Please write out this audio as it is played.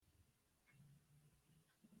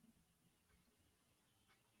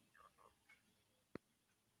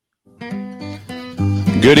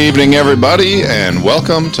Good evening, everybody, and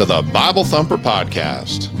welcome to the Bible Thumper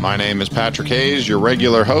Podcast. My name is Patrick Hayes, your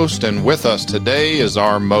regular host, and with us today is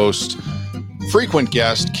our most frequent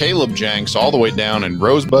guest, Caleb Jenks, all the way down in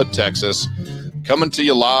Rosebud, Texas, coming to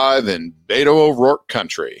you live in Beto O'Rourke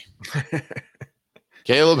country.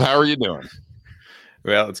 Caleb, how are you doing?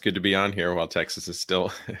 Well, it's good to be on here while Texas is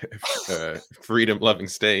still a freedom-loving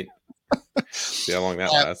state. See how long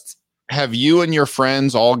that lasts. Have you and your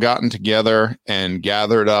friends all gotten together and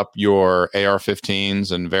gathered up your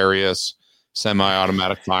AR-15s and various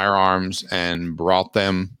semi-automatic firearms and brought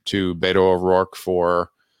them to Beto O'Rourke for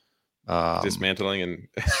dismantling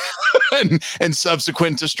and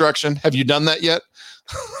subsequent destruction? Have you done that yet?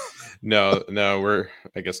 No, we're,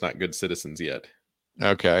 I guess, not good citizens yet.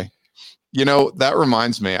 Okay. You know, that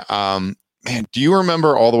reminds me, man, do you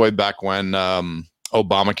remember all the way back when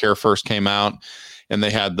Obamacare first came out? And they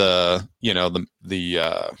had the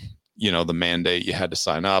mandate, you had to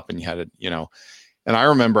sign up and you had to, and I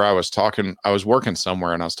remember I was working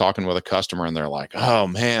somewhere and I was talking with a customer and they're like, oh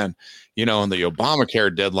man, and the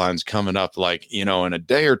Obamacare deadline's coming up like, in a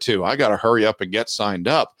day or two, I got to hurry up and get signed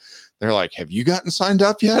up. They're like, have you gotten signed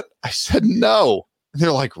up yet? I said, no. And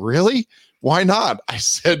they're like, really? Why not? I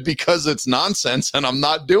said, because it's nonsense and I'm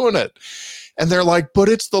not doing it. And they're like, but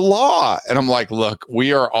it's the law. And I'm like, look,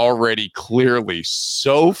 we are already clearly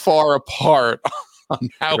so far apart on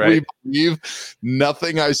how we believe.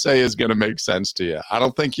 Nothing I say is going to make sense to you. I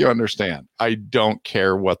don't think you understand. I don't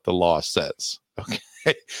care what the law says.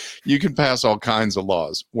 Okay. You can pass all kinds of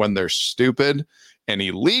laws. When they're stupid and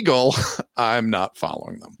illegal, I'm not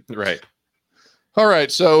following them. Right. All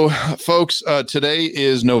right, so folks, today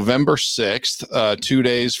is November 6th, 2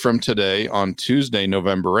 days from today on Tuesday,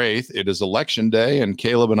 November 8th. It is election day, and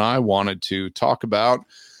Caleb and I wanted to talk about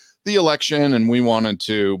the election, and we wanted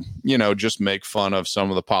to, just make fun of some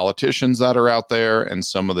of the politicians that are out there and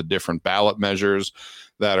some of the different ballot measures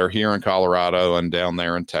that are here in Colorado and down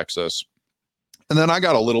there in Texas. And then I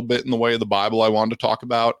got a little bit in the way of the Bible I wanted to talk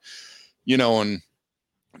about, and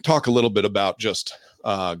talk a little bit about just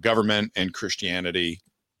government and Christianity,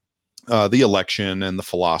 the election and the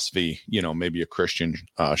philosophy, maybe a Christian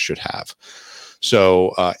should have. So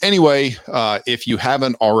anyway, if you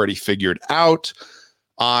haven't already figured out,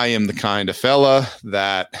 I am the kind of fella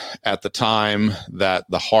that at the time that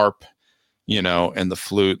the harp, and the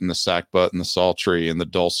flute and the sackbut and the psaltery and the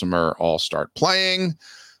dulcimer all start playing,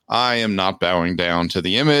 I am not bowing down to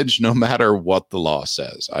the image, no matter what the law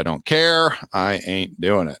says. I don't care. I ain't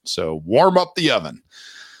doing it. So warm up the oven.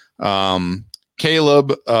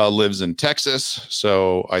 Caleb lives in Texas,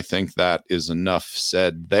 so I think that is enough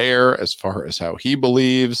said there as far as how he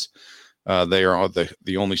believes. They are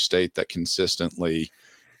the only state that consistently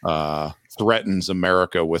threatens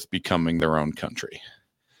America with becoming their own country.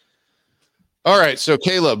 All right, so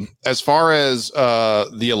Caleb, as far as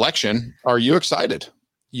the election, are you excited?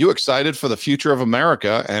 You excited for the future of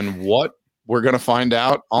America and what we're going to find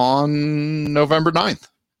out on November 9th?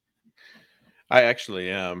 I actually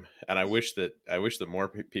am, and I wish that more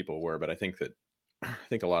people were, but I think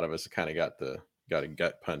a lot of us kind of got a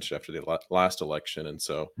gut punch after the last election, and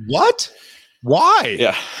so what? Why?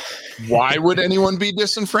 Yeah, why would anyone be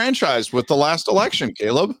disenfranchised with the last election,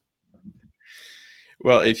 Caleb?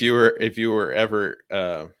 Well, if you were ever,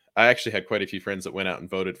 I actually had quite a few friends that went out and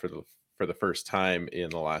voted for the first time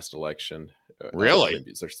in the last election. Really?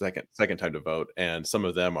 It's their second time to vote, and some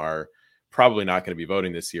of them are probably not going to be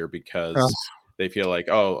voting this year because they feel like,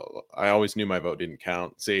 oh, I always knew my vote didn't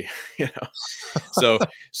count. See, so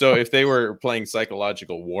if they were playing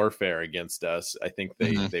psychological warfare against us, I think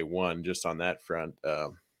they won just on that front.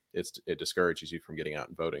 It discourages you from getting out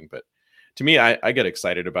and voting. But to me, I get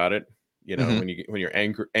excited about it. When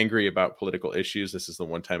you're angry about political issues, this is the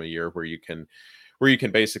one time a year where you can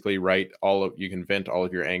basically you can vent all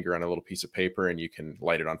of your anger on a little piece of paper and you can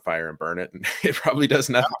light it on fire and burn it. And it probably does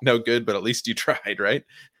no good, but at least you tried, right?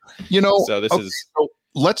 So so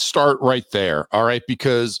let's start right there. All right.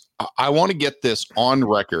 Because I want to get this on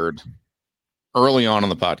record early on in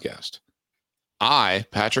the podcast. I,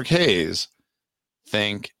 Patrick Hayes,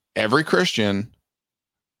 think every Christian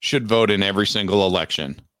should vote in every single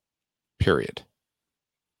election, period.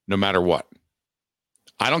 No matter what.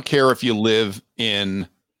 I don't care if you live in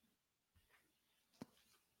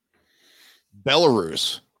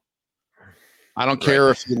Belarus. I don't care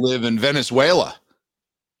if you live in Venezuela.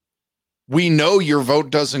 We know your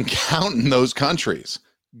vote doesn't count in those countries.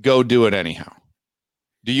 Go do it anyhow.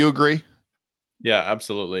 Do you agree? Yeah,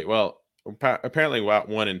 absolutely. Well, apparently about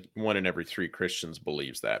one in every three Christians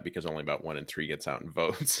believes that, because only about 1 in 3 gets out and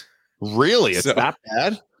votes. Really? It's that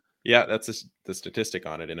bad? Yeah, that's the statistic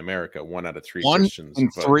on it in America. 1 out of 3 One Christians in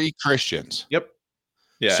vote. 3 Christians. Yep.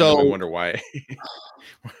 Yeah, and then we So wonder why.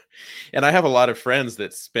 And I have a lot of friends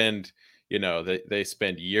that spend, they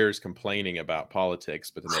spend years complaining about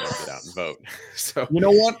politics, but then they don't get out and vote. So, you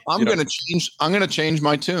know what? you know, I'm gonna change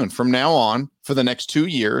my tune from now on for the next 2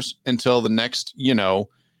 years until the next,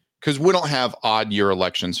 because we don't have odd year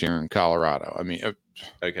elections here in Colorado. I mean,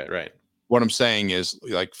 okay, right. what I'm saying is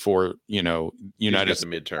like for, United States, the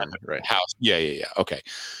midterm, right? House. Yeah. Okay.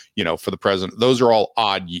 For the president, those are all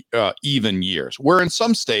odd, even years. Where in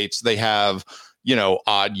some states they have,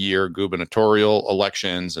 odd year gubernatorial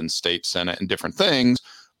elections and state senate and different things.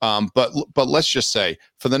 But let's just say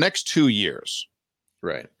for the next 2 years,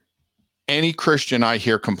 right? Any Christian I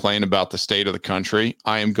hear complain about the state of the country,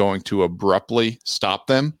 I am going to abruptly stop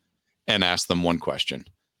them and ask them one question.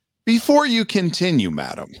 Before you continue,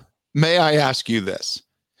 madam, may I ask you this?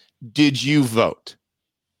 Did you vote?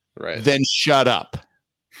 Right. Then shut up.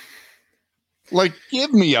 Like,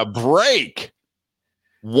 give me a break.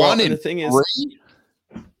 The thing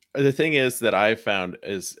is that I found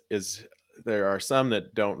is there are some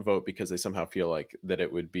that don't vote because they somehow feel like that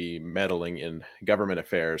it would be meddling in government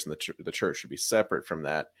affairs and the church should be separate from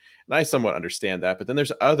that. And I somewhat understand that, but then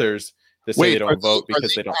there's others that say they don't vote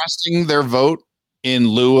because they don't casting their vote in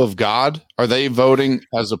lieu of God. Are they voting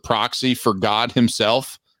as a proxy for God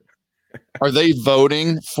himself? Are they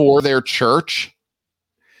voting for their church?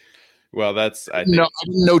 Well, I didn't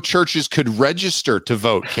know churches could register to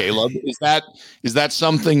vote, Caleb. Is that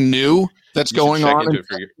something new that's going on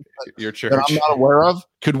for your church that I'm not aware of?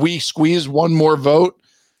 Could we squeeze one more vote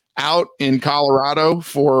out in Colorado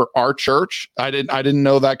for our church? I didn't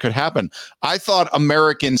know that could happen. I thought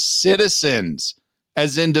American citizens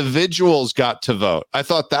as individuals got to vote. I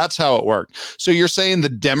thought that's how it worked. So you're saying the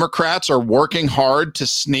Democrats are working hard to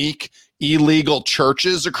sneak illegal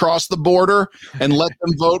churches across the border and let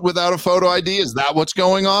them vote without a photo ID? Is that what's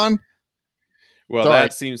going on? Well,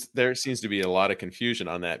 there seems to be a lot of confusion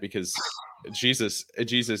on that because Jesus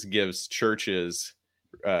gives churches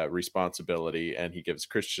responsibility and he gives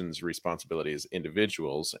Christians responsibility as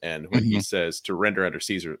individuals. And when he says to render unto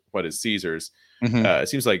Caesar what is Caesar's, it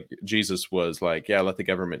seems like Jesus was like, yeah, let the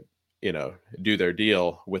government, do their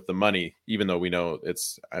deal with the money, even though we know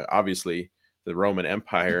it's obviously the Roman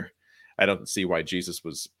Empire. I don't see why Jesus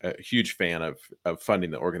was a huge fan of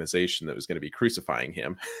funding the organization that was going to be crucifying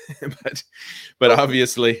him. but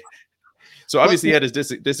obviously, he had his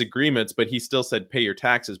disagreements, but he still said pay your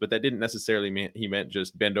taxes. But that didn't necessarily mean he meant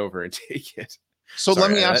just bend over and take it. So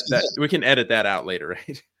let me ask you that. We can edit that out later,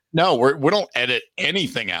 right? No, we don't edit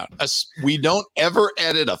anything out. We don't ever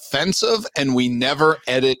edit offensive, and we never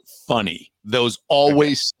edit funny. Those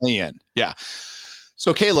always stay in. Yeah.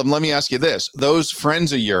 So, Caleb, let me ask you this. Those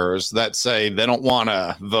friends of yours that say they don't want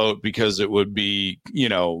to vote because it would be,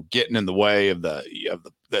 getting in the way of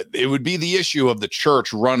it would be the issue of the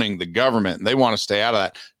church running the government, and they want to stay out of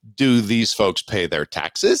that. Do these folks pay their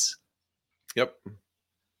taxes? Yep.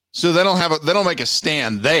 So they don't make a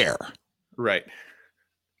stand there. Right.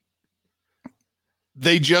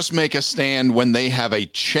 They just make a stand when they have a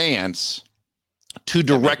chance to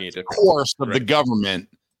direct the course of the government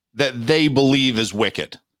that they believe is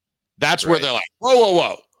wicked. That's where they're like,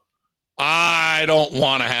 whoa. I don't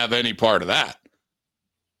want to have any part of that.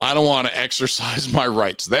 I don't want to exercise my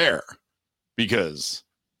rights there because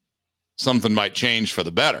something might change for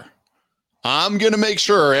the better. I'm going to make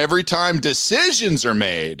sure every time decisions are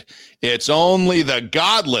made, it's only the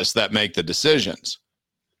godless that make the decisions.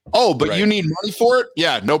 Oh, but you need money for it?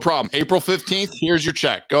 Yeah, no problem. April 15th, here's your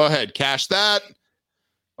check. Go ahead, cash that.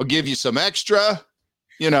 I'll give you some extra.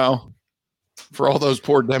 For all those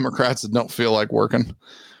poor Democrats that don't feel like working.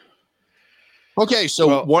 Okay,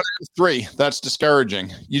 so 1 out of 3, that's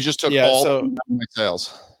discouraging. You just took all my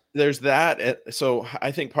sales. There's that. So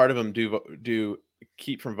I think part of them do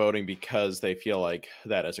keep from voting because they feel like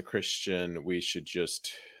that as a Christian, we should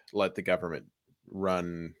just let the government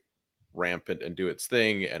run rampant and do its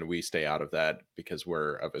thing, and we stay out of that because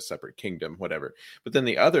we're of a separate kingdom, whatever. But then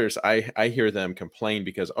the others, I hear them complain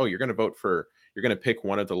because, you're going to pick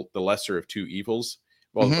one of the lesser of two evils.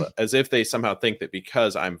 Well, as if they somehow think that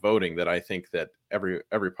because I'm voting that I think that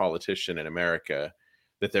every politician in America,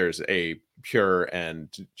 that there's a pure and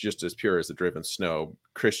just as pure as the driven snow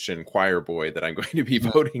Christian choir boy that I'm going to be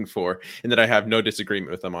voting for, and that I have no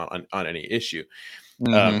disagreement with them on any issue.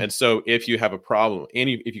 And so if you have a problem,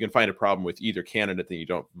 if you can find a problem with either candidate, then you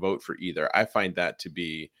don't vote for either. I find that to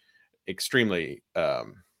be extremely,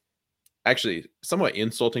 actually somewhat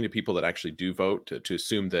insulting to people that actually do vote, to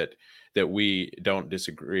assume that we don't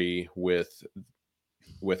disagree with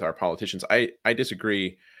our politicians. I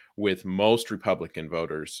disagree with most Republican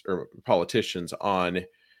voters or politicians on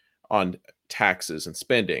taxes and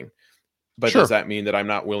spending. But Sure. does that mean that I'm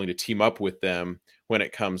not willing to team up with them when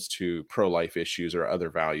it comes to pro-life issues or other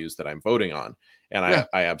values that I'm voting on? And Yeah.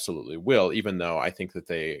 I absolutely will, even though I think that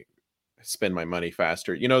they spend my money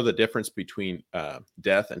faster. You know the difference between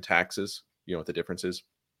death and taxes? You know what the difference is?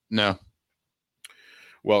 No.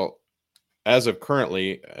 Well, as of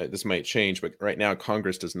currently, this might change, but right now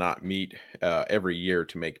Congress does not meet every year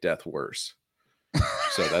to make death worse.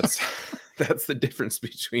 So that's the difference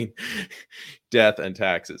between death and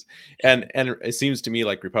taxes. And it seems to me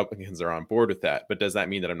like Republicans are on board with that. But does that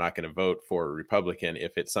mean that I'm not going to vote for a Republican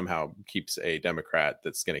if it somehow keeps a Democrat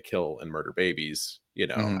that's going to kill and murder babies,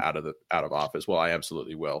 out of office? Well, I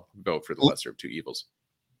absolutely will vote for the lesser of two evils.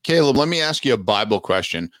 Caleb, let me ask you a Bible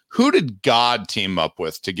question. Who did God team up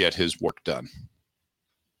with to get his work done?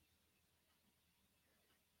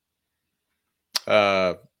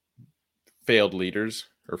 Failed leaders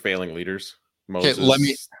or failing leaders. Moses.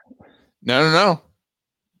 Okay, No.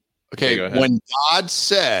 Okay, go ahead. When God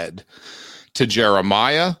said to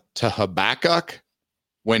Jeremiah, to Habakkuk,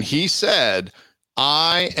 when he said,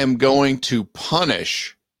 I am going to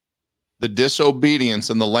punish the disobedience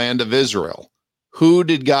in the land of Israel, who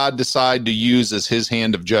did God decide to use as his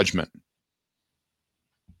hand of judgment?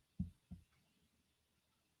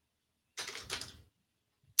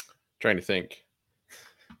 Trying to think.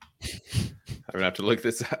 I would have to look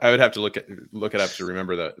this. I would have to look it up to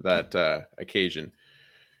remember that occasion.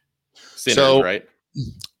 Sinners, right?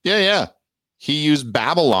 Yeah. He used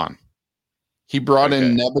Babylon. He brought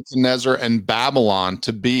in Nebuchadnezzar and Babylon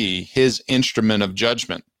to be his instrument of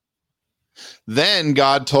judgment. Then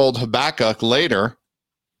God told Habakkuk later,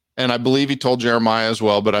 and I believe he told Jeremiah as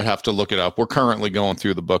well, but I'd have to look it up. We're currently going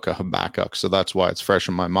through the book of Habakkuk, so that's why it's fresh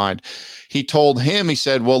in my mind. He told him, he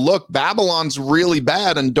said, well, look, Babylon's really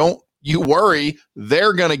bad, and don't you worry,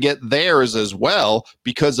 they're going to get theirs as well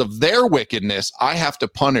because of their wickedness. I have to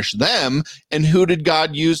punish them. And who did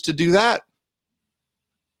God use to do that?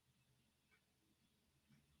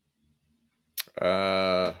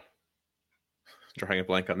 Drawing a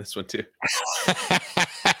blank on this one too.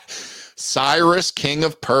 Cyrus, king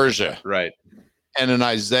of Persia. Right. And in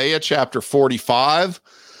Isaiah chapter 45,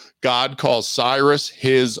 God calls Cyrus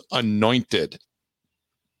his anointed.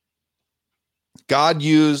 God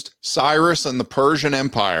used Cyrus and the Persian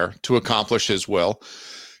Empire to accomplish his will.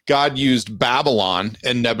 God used Babylon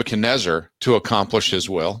and Nebuchadnezzar to accomplish his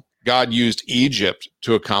will. God used Egypt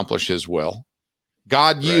to accomplish his will.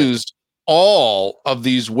 God used all of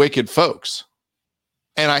these wicked folks.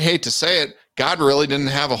 And I hate to say it, God really didn't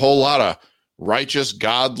have a whole lot of righteous,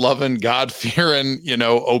 God-loving, God-fearing,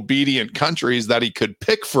 obedient countries that he could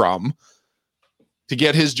pick from to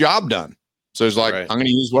get his job done. So he's like, I'm going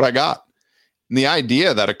to use what I got. And the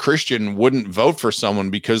idea that a Christian wouldn't vote for someone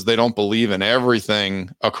because they don't believe in everything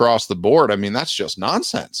across the board, I mean, that's just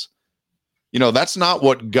nonsense. That's not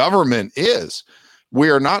what government is. We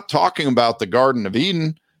are not talking about the Garden of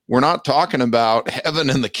Eden. We're not talking about heaven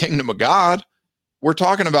and the kingdom of God. We're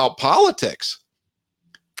talking about politics.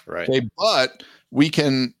 Right. Okay, but we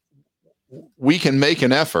can make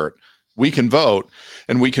an effort. We can vote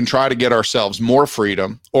and we can try to get ourselves more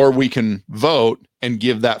freedom, or we can vote and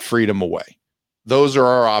give that freedom away. Those are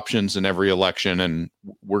our options in every election, and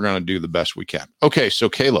we're going to do the best we can. Okay, so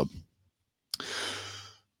Caleb,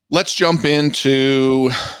 let's jump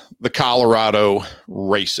into the Colorado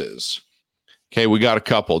races. Okay, we got a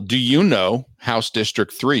couple. Do you know House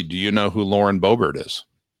District 3? Do you know who Lauren Boebert is?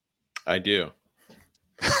 I do.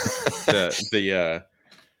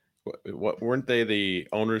 What weren't they the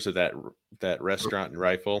owners of that restaurant in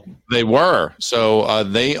Rifle? They were. So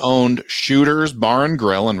they owned Shooters Bar and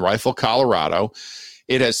Grill in Rifle, Colorado.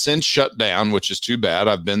 It has since shut down, which is too bad.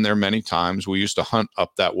 I've been there many times. We used to hunt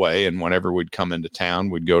up that way, and whenever we'd come into town,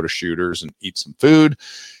 we'd go to Shooters and eat some food.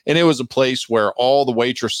 And it was a place where all the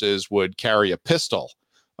waitresses would carry a pistol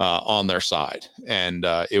on their side. And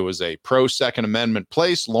it was a pro-Second Amendment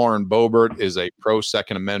place. Lauren Boebert is a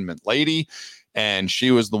pro-Second Amendment lady. And she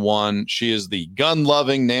is the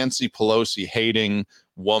gun-loving, Nancy Pelosi-hating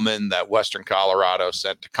woman that Western Colorado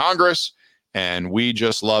sent to Congress. And we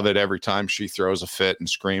just love it every time she throws a fit and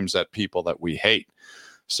screams at people that we hate.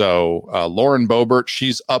 So Lauren Boebert,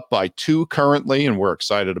 she's up by 2 currently, and we're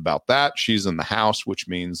excited about that. She's in the House, which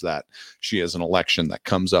means that she has an election that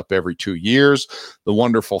comes up every 2 years. The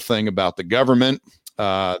wonderful thing about the government,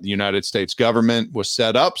 the United States government was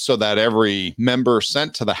set up so that every member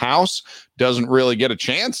sent to the House doesn't really get a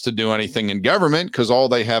chance to do anything in government because all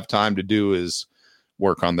they have time to do is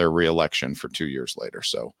work on their reelection for 2 years later.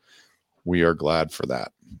 So we are glad for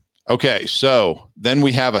that. Okay, so then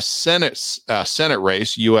we have a Senate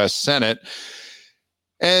race, U.S. Senate,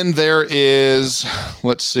 and there is,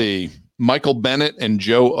 let's see, Michael Bennet and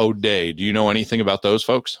Joe O'Dea. Do you know anything about those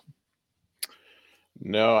folks?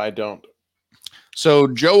 No, I don't. So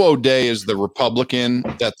Joe O'Dea is the Republican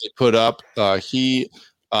that they put up. He's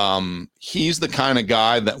the kind of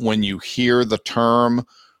guy that when you hear the term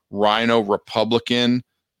Rhino Republican,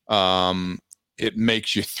 it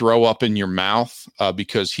makes you throw up in your mouth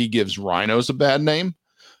because he gives rhinos a bad name.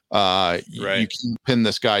 Right. You can pin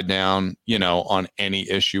this guy down, on any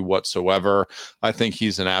issue whatsoever. I think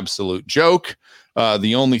he's an absolute joke.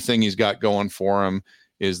 The only thing he's got going for him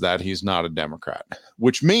is that he's not a Democrat,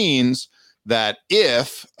 which means that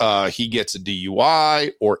if he gets a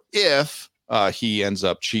DUI or if he ends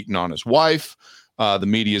up cheating on his wife, the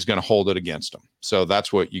media is going to hold it against him. So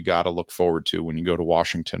that's what you got to look forward to when you go to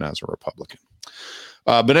Washington as a Republican.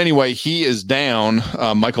 But anyway, he is down.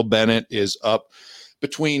 Michael Bennet is up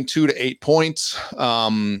between 2 to 8 points.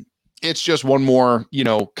 It's just one more,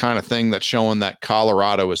 kind of thing that's showing that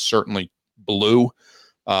Colorado is certainly blue.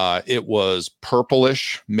 It was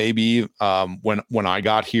purplish, maybe when I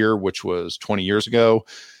got here, which was 20 years ago,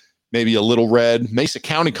 maybe a little red. Mesa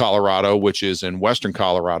County, Colorado, which is in Western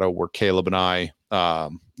Colorado, where Caleb and I,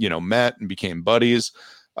 met and became buddies,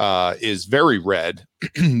 is very red.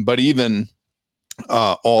 But even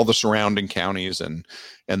all the surrounding counties and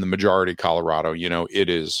the majority of Colorado, it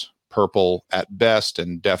is purple at best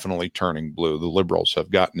and definitely turning blue. The liberals have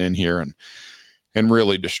gotten in here and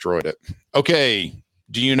really destroyed it. Okay.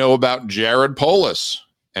 Do you know about Jared Polis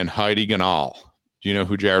and Heidi Ganahl? Do you know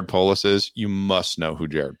who Jared Polis is? You must know who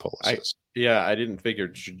Jared Polis is. Yeah, I didn't figure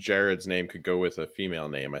Jared's name could go with a female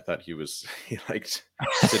name. I thought he liked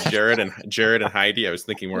Jared and Heidi. I was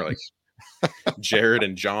thinking more like Jared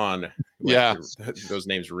and John. Yeah, those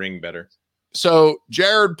names ring better. So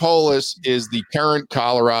Jared Polis is the current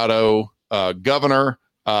Colorado governor.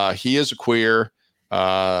 He is a queer,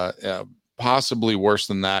 possibly worse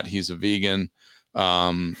than that. He's a vegan.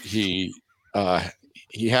 He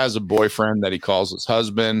has a boyfriend that he calls his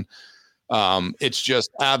husband. It's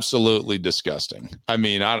just absolutely disgusting. I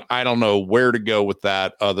mean, I don't know where to go with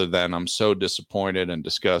that other than I'm so disappointed and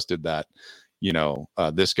disgusted that,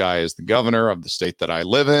 this guy is the governor of the state that I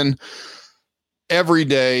live in. Every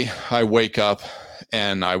day I wake up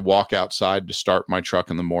and I walk outside to start my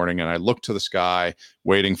truck in the morning and I look to the sky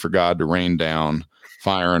waiting for God to rain down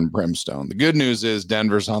fire and brimstone. The good news is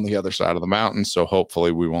Denver's on the other side of the mountain, so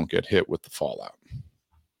hopefully we won't get hit with the fallout.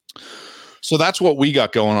 So that's what we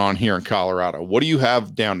got going on here in Colorado. What do you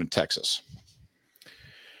have down in Texas?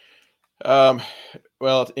 Well,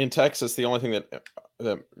 in Texas, the only thing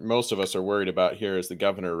that most of us are worried about here is the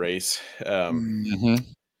governor race. And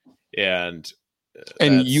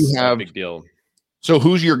you have a big deal. So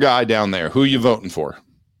who's your guy down there? Who are you voting for?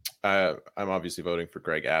 I'm obviously voting for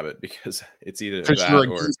Greg Abbott because it's either that you're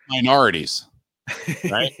against minorities,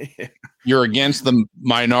 right? You're against the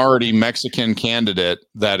minority Mexican candidate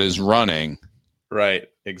that is running. Right.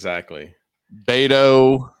 Exactly.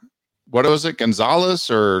 Beto, what was it?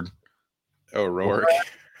 Gonzalez or O'Rourke?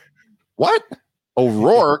 What?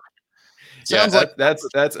 O'Rourke? Sounds like that's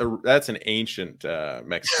an ancient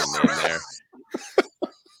Mexican name there.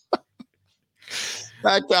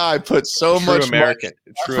 That guy put so much American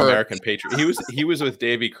patriot. He was with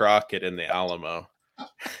Davy Crockett in the Alamo.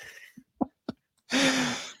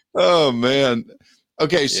 Oh man.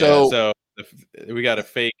 Okay, so we got a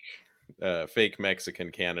fake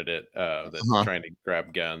Mexican candidate that's trying to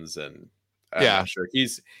grab guns, and I'm not sure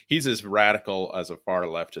he's as radical as a far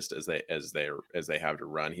leftist as they have to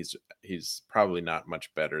run. He's probably not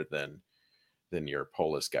much better than your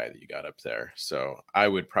Polis guy that you got up there. So I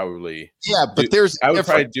would probably I would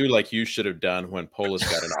probably do like you should have done when Polis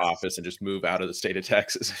got in office and just move out of the state of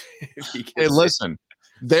Texas. Hey, listen,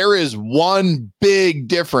 there is one big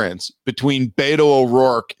difference between Beto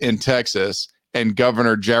O'Rourke in Texas and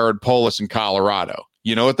Governor Jared Polis in Colorado.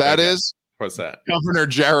 You know what that is? What's that? Governor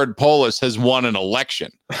Jared Polis has won an election.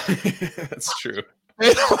 That's true.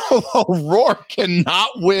 O'Rourke cannot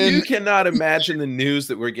win. You cannot imagine the news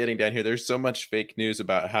that we're getting down here. There's so much fake news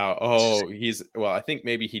about how, I think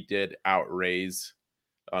maybe he did outraise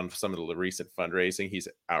on some of the recent fundraising. He's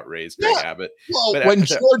outraised Greg Abbott. Well, but when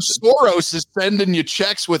George Soros is sending you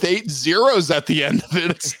checks with 8 zeros at the end of it,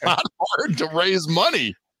 it's not hard to raise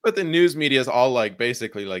money. But the news media is all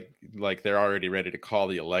basically they're already ready to call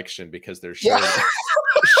the election because they're sure.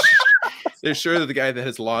 They're sure that the guy that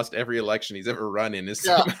has lost every election he's ever run in is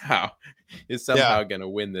somehow going to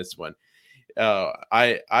win this one.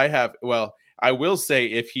 I I will say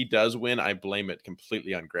if he does win, I blame it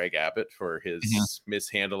completely on Greg Abbott for his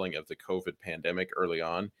mishandling of the COVID pandemic early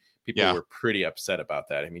on. People were pretty upset about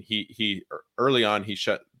that. I mean, he early on, he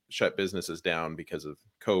shut businesses down because of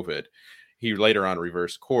COVID. He later on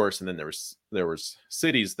reversed course, and then there was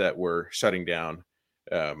cities that were shutting down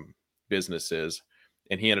businesses,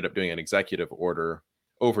 and he ended up doing an executive order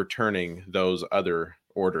overturning those other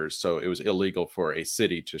orders. So it was illegal for a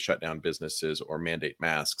city to shut down businesses or mandate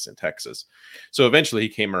masks in Texas. So eventually he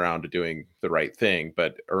came around to doing the right thing,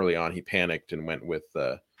 but early on he panicked and went with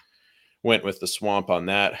the swamp on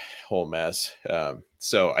that whole mess.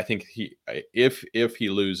 So I think if he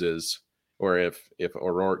loses, or if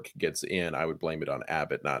O'Rourke gets in, I would blame it on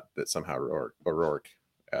Abbott, not that somehow O'Rourke.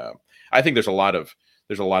 I think there's a lot of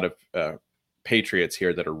patriots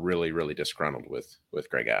here that are really, really disgruntled with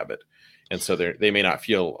Greg Abbott, and so they may not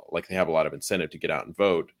feel like they have a lot of incentive to get out and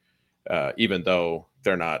vote, even though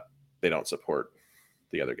they don't support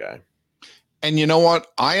the other guy. And you know what?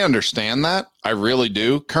 I understand that. I really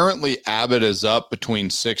do. Currently, Abbott is up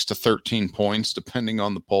between 6 to 13 points, depending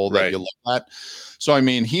on the poll that you look at. So, I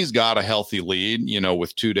mean, he's got a healthy lead,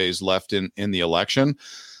 with 2 days left in the election.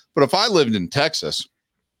 But if I lived in Texas,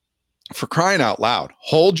 for crying out loud,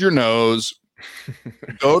 hold your nose,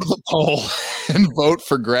 go to the poll and vote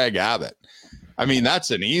for Greg Abbott. I mean,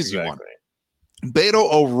 that's an easy one.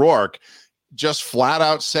 Beto O'Rourke just flat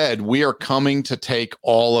out said, we are coming to take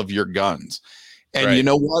all of your guns. And you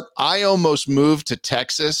know what? I almost moved to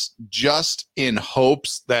Texas just in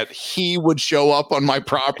hopes that he would show up on my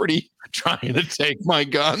property trying to take my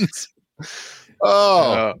guns.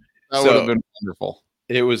 That would have been wonderful.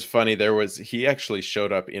 It was funny. He actually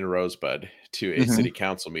showed up in Rosebud to a city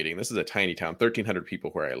council meeting. This is a tiny town, 1,300 people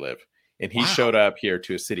where I live. And he showed up here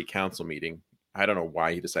to a city council meeting. I don't know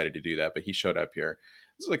why he decided to do that, but he showed up here.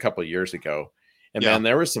 This was a couple of years ago. And then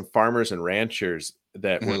there were some farmers and ranchers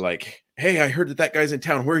that were like, hey, I heard that guy's in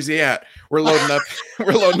town. Where's he at? We're loading up.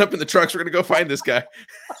 We're loading up in the trucks. We're going to go find this guy.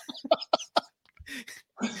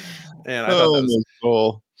 And I thought that was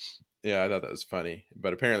cool. Yeah, I thought that was funny.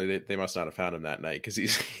 But apparently they must not have found him that night because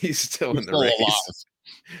he's still in the race.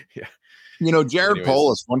 Yeah. Jared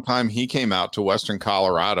Polis, one time he came out to Western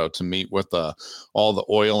Colorado to meet with all the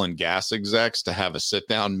oil and gas execs to have a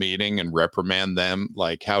sit-down meeting and reprimand them.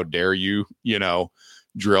 Like, how dare you,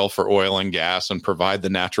 drill for oil and gas and provide the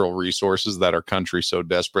natural resources that our country so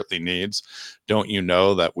desperately needs. Don't you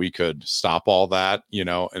know that we could stop all that,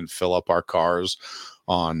 and fill up our cars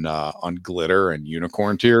on glitter and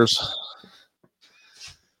unicorn tears?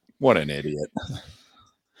 What an idiot.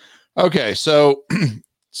 Okay, so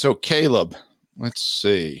Caleb, let's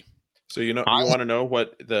see. So you want to know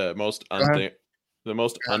what the most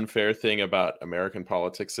unfair thing about American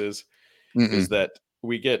politics is that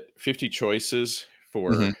we get 50 choices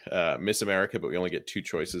for Miss America, but we only get 2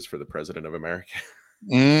 choices for the President of America.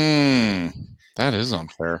 That is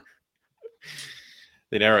unfair.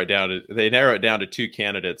 They narrow it down to 2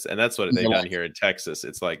 candidates, and that's what they've done here in Texas.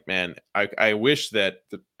 It's like, man, I wish that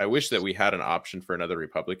we had an option for another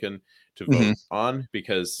Republican to vote on,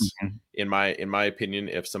 because in my opinion,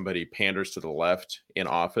 if somebody panders to the left in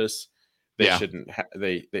office, we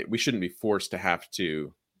shouldn't be forced to have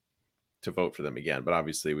to vote for them again. But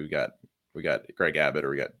obviously we got Greg Abbott, or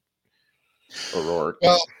we got O'Rourke.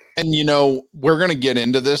 Well, and we're going to get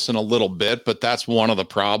into this in a little bit, but that's one of the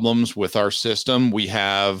problems with our system. We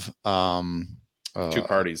have 2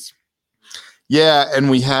 parties. Yeah, and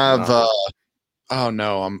we have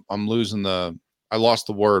I lost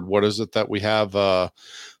the word. What is it that we have the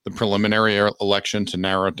preliminary election to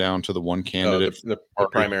narrow it down to the one candidate? The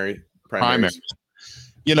primaries.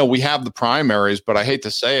 We have the primaries, but I hate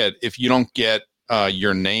to say it, if you don't get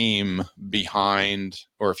your name behind,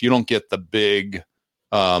 or if you don't get the big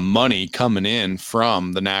money coming in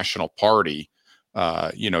from the national party,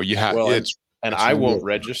 you have I won't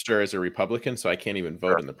register as a Republican, so I can't even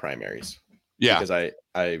vote in the primaries. Yeah, because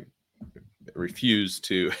I refuse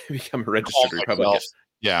to become a registered Republican.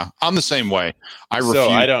 Yeah, I'm the same way. I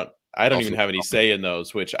don't even have any say in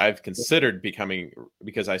those, which I've considered becoming,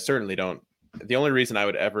 because I certainly don't. The only reason I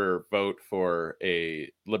would ever vote for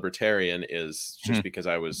a libertarian is just because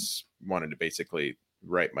I wanted to basically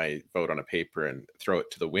write my vote on a paper and throw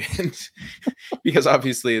it to the wind, because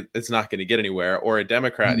obviously it's not going to get anywhere. Or a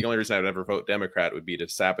Democrat. The only reason I would ever vote Democrat would be to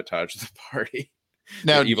sabotage the party.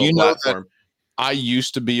 Now, you know that I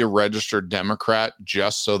used to be a registered Democrat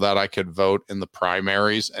just so that I could vote in the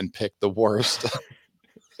primaries and pick the worst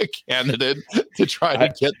candidate to try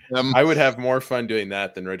to get them. I would have more fun doing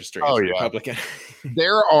that than registering as a Republican.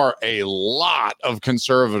 there are a lot of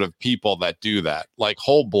conservative people that do that, like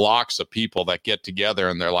whole blocks of people that get together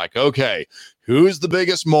and they're like, okay, who's the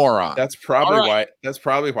biggest moron? That's probably why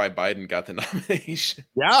Biden got the nomination.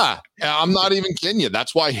 Yeah, I'm not even kidding you.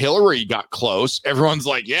 That's why Hillary got close. Everyone's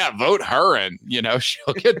like, yeah, vote her, and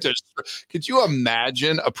she'll get to. Could you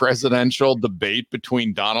imagine a presidential debate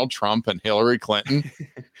between Donald Trump and Hillary Clinton?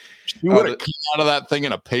 She would have come out of that thing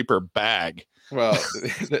in a paper bag. Well,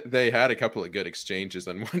 they had a couple of good exchanges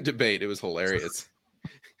on one debate. It was hilarious.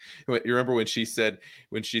 You remember when she said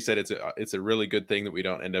it's a really good thing that we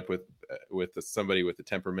don't end up with somebody with a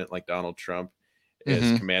temperament like Donald Trump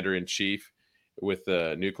as commander in chief with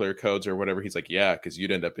the nuclear codes or whatever. He's like, yeah, because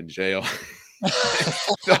you'd end up in jail.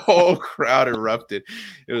 The whole crowd erupted.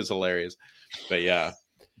 It was hilarious. But yeah.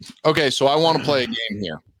 Okay, so I want to play a game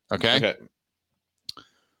here. Okay.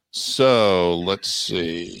 So let's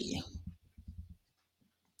see.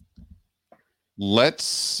 Let's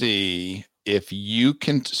see if you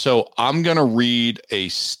can. So I'm going to read a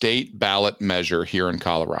state ballot measure here in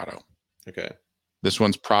Colorado. Okay. This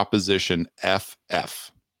one's Proposition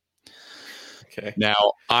FF. Okay.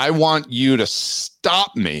 Now, I want you to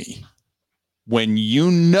stop me when you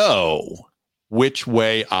know which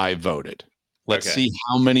way I voted. Let's see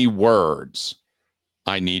how many words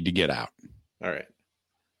I need to get out. All right.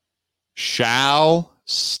 Shall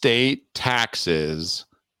state taxes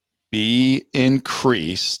be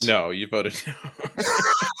increased? No, you voted no.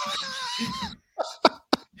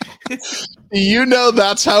 You know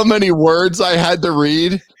that's how many words I had to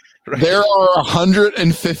read? Right. There are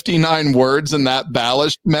 159 words in that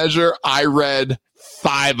ballot measure. I read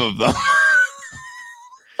 5 of them.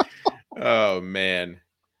 Oh, man.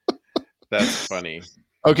 That's funny.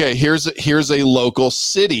 Okay, here's a local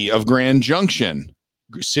city of Grand Junction.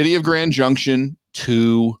 City of Grand Junction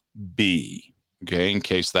 2B. Okay, in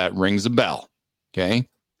case that rings a bell. Okay.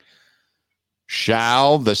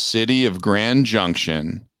 Shall the city of Grand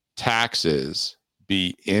Junction taxes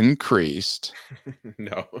be increased?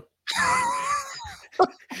 No.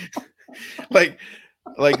 like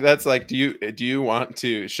that's like, do you want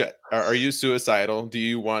to are you suicidal? Do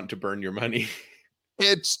you want to burn your money?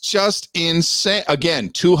 It's just insane. Again,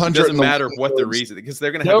 200. It doesn't matter what the reason, because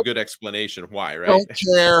they're going to have a good explanation why, right? Don't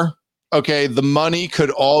care. Okay, the money could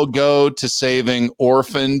all go to saving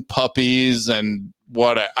orphan puppies and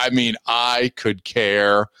I could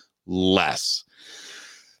care less.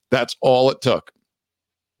 That's all it took.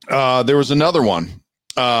 There was another one.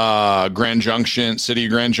 Grand Junction, City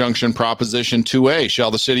of Grand Junction Proposition 2A.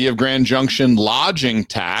 Shall the City of Grand Junction lodging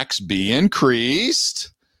tax be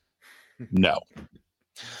increased? No.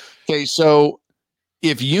 Okay, so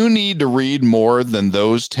if you need to read more than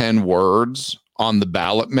those 10 words on the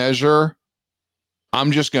ballot measure,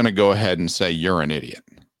 I'm just going to go ahead and say you're an idiot.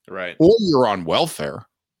 Right. Or you're on welfare.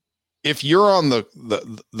 If you're on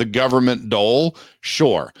the government dole,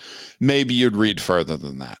 sure, maybe you'd read further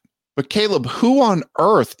than that. But Caleb, who on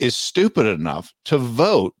earth is stupid enough to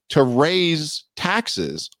vote to raise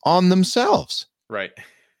taxes on themselves? Right.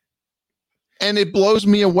 And it blows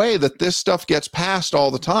me away that this stuff gets passed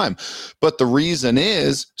all the time. But the reason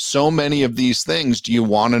is so many of these things, do you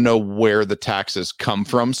want to know where the taxes come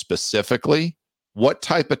from specifically? What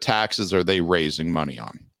type of taxes are they raising money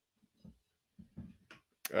on?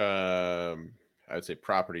 I would say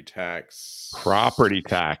property tax. Property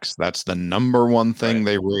tax. That's the number one thing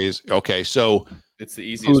they raise. Okay, so it's the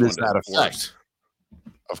easiest one to enforce.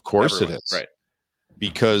 Of course it is. Right.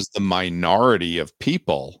 Because the minority of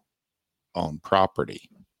people own property.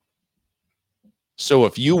 So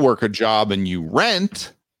if you work a job and you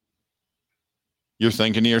rent, you're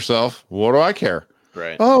thinking to yourself, what do I care?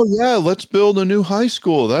 Right. Oh yeah, let's build a new high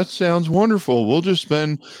school. That sounds wonderful. We'll just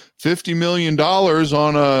spend $50 million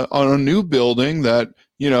on a new building that,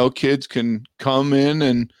 kids can come in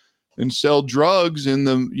and sell drugs in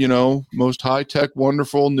the, most high-tech,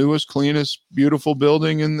 wonderful, newest, cleanest, beautiful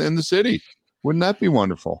building in the city. Wouldn't that be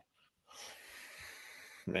wonderful?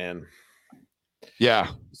 Man.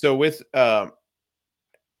 Yeah. So with I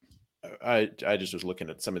just was looking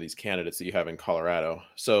at some of these candidates that you have in Colorado.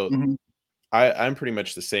 So I'm pretty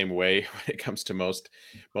much the same way when it comes to most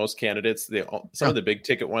candidates. Some of the big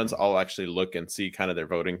ticket ones, I'll actually look and see kind of their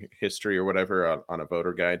voting history or whatever on a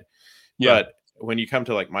voter guide. Yeah. But when you come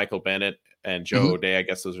to like Michael Bennet and Joe O'Dea, I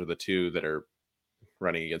guess those are the two that are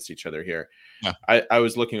running against each other here. Yeah. I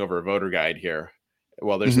was looking over a voter guide here.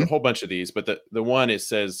 Well, there's a whole bunch of these, but the one, it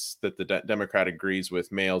says that the Democrat agrees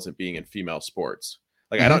with males and being in female sports.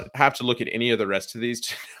 Like, I don't have to look at any of the rest of these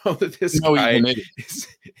to know that this guy is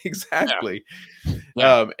exactly.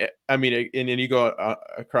 Yeah. I mean, and then you go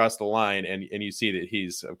across the line and you see that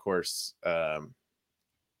he's, of course,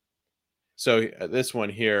 So this one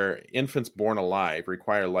here, infants born alive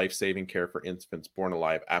require life-saving care for infants born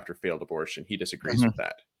alive after failed abortion. He disagrees with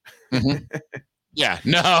that. Yeah,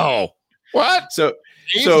 no. What? So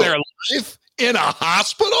Save their life in a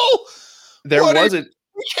hospital? There was a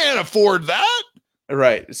we can't afford that.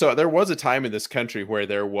 Right. So there was a time in this country where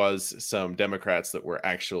there was some Democrats that were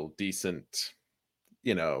actual decent,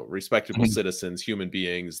 respectable citizens, human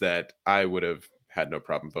beings that I would have had no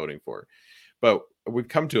problem voting for. But we've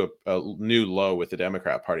come to a new low with the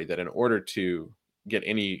Democrat Party that in order to get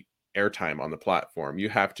any airtime on the platform, you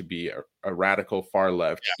have to be a radical, far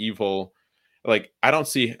left, evil. Like,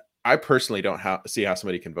 I personally don't see how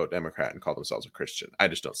somebody can vote Democrat and call themselves a Christian. I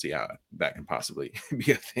just don't see how that can possibly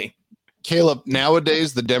be a thing. Caleb,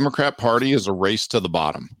 nowadays, the Democrat Party is a race to the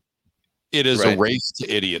bottom. It is a race to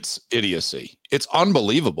idiocy. It's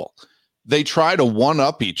unbelievable. They try to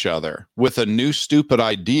one-up each other with a new stupid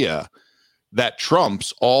idea that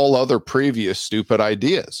trumps all other previous stupid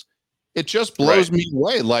ideas. It just blows me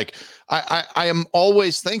away. Like, I am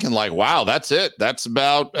always thinking like, wow, that's it. That's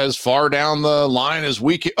about as far down the line as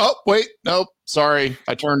we can. Oh, wait, nope. Sorry.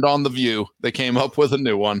 I turned on The View. They came up with a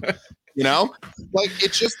new one. Like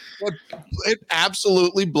it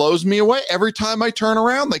absolutely blows me away. Every time I turn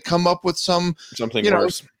around, they come up with something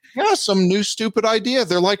worse. Yeah, some new stupid idea.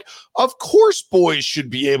 They're like, of course boys should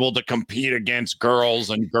be able to compete against girls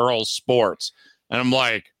and girls' sports. And I'm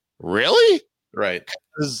like, really? Right.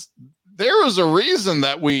 Because there was a reason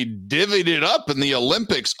that we divvied it up in the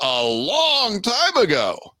Olympics a long time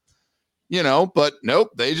ago. But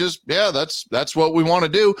nope, they just, that's what we want to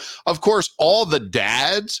do. Of course, all the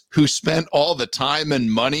dads who spent all the time and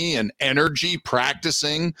money and energy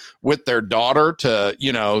practicing with their daughter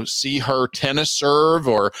to, see her tennis serve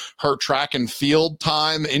or her track and field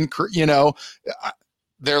time,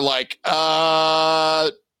 they're like,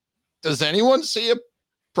 does anyone see a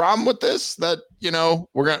problem with this? That,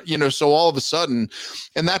 we're going to, so all of a sudden,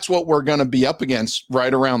 and that's what we're going to be up against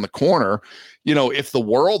right around the corner. If the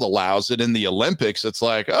world allows it in the Olympics, it's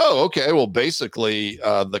like, oh, okay, well, basically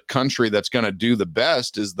the country that's going to do the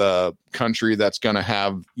best is the country that's going to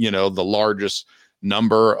have, the largest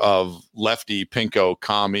number of lefty, pinko,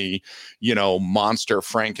 commie, monster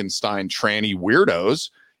Frankenstein tranny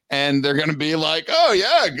weirdos. And they're going to be like, oh,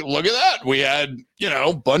 yeah, look at that. We had,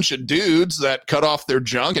 a bunch of dudes that cut off their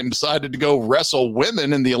junk and decided to go wrestle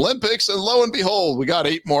women in the Olympics. And lo and behold, we got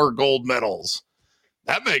 8 more gold medals.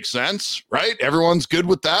 That makes sense, right? Everyone's good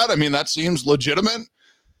with that. I mean, that seems legitimate.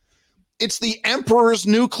 It's the emperor's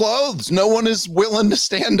new clothes. No one is willing to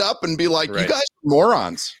stand up and be like, you guys are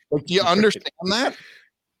morons. Like, do you understand that?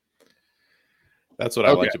 That's what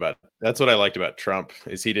I liked about. That's what I liked about Trump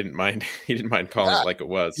is he didn't mind calling it like it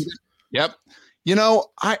was. Yep.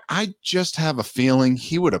 I just have a feeling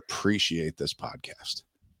he would appreciate this podcast.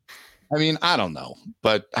 I mean, I don't know,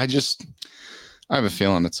 but I have a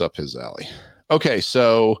feeling it's up his alley. Okay,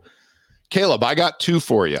 so Caleb, I got 2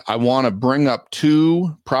 for you. I want to bring up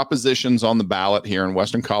 2 propositions on the ballot here in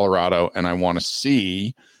Western Colorado, and I want to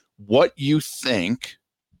see what you think.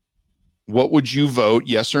 What would you vote,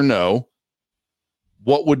 yes or no?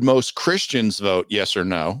 What would most Christians vote, yes or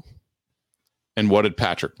no? And what did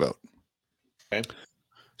Patrick vote? Okay.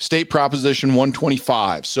 State Proposition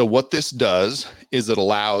 125. So what this does is it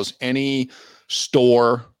allows any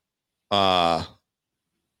store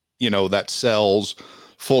that sells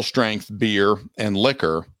full strength beer and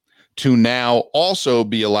liquor to now also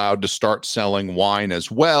be allowed to start selling wine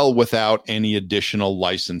as well without any additional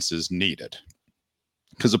licenses needed.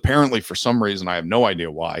 Because apparently for some reason, I have no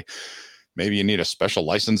idea why, maybe you need a special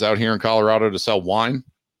license out here in Colorado to sell wine,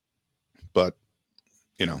 but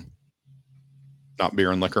not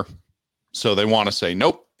beer and liquor. So they want to say,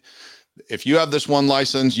 nope, if you have this one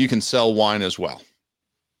license, you can sell wine as well.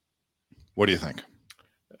 What do you think?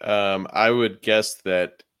 I would guess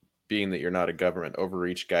that being that you're not a government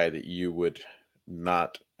overreach guy, that you would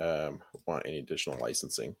not want any additional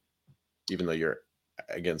licensing, even though you're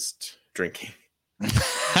against drinking.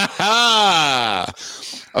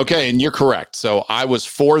 Okay, and you're correct. So I was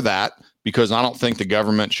for that because I don't think the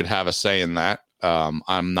government should have a say in that. I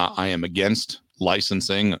am against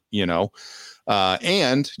licensing,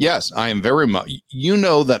 and yes, I am very much,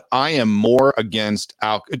 that I am more against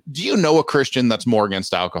alcohol. Do you know a Christian that's more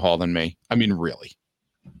against alcohol than me? I mean, really?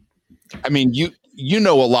 I mean, you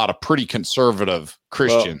know a lot of pretty conservative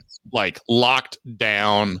Christians, like locked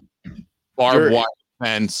down, barbed wire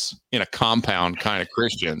fence in a compound kind of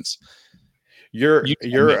Christians. You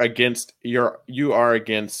are against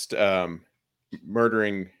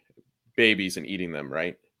murdering babies and eating them,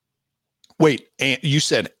 right? Wait, and you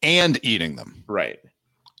said and eating them, right?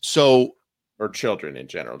 So or children in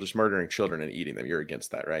general, just murdering children and eating them. You're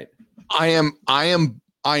against that, right? I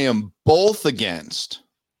am both against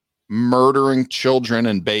murdering children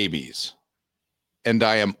and babies, and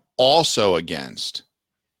I am also against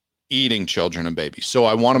eating children and babies. So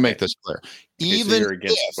I want to make this clear. Okay, so you're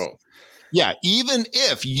against both. Yeah, even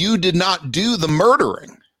if you did not do the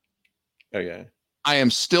murdering, okay, I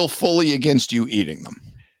am still fully against you eating them.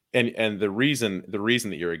 And the reason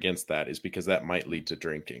that you're against that is because that might lead to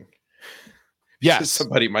drinking. Yes.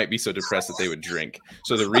 Somebody might be so depressed that they would drink.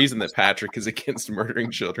 So the reason that Patrick is against murdering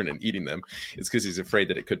children and eating them is because he's afraid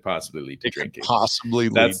that it could possibly lead to drinking. Possibly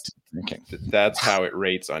lead to drinking. That's how it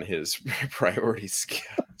rates on his priority scale.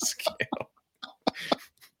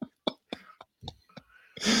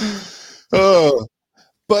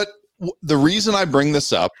 But the reason I bring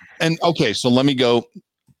this up, and okay, so let me go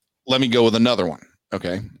with another one.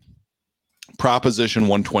 Okay. Proposition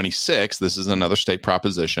 126, this is another state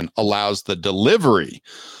proposition, allows the delivery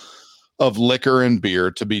of liquor and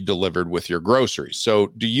beer to be delivered with your groceries. So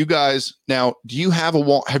do you guys, now, do you have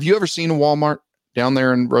have you ever seen a Walmart down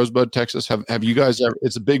there in Rosebud, Texas? Have you guys ever?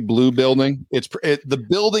 It's a big blue building. The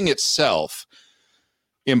building itself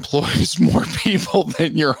employs more people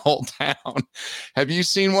than your whole town. Have you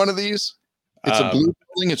seen one of these? It's a blue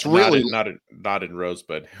building. It's really not in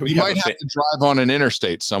Rosebud. You might have to drive on an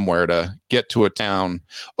interstate somewhere to get to a town.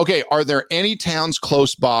 Okay, are there any towns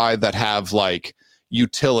close by that have like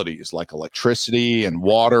utilities, like electricity and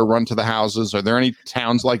water run to the houses? Are there any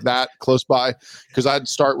towns like that close by? Because I'd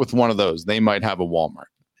start with one of those. They might have a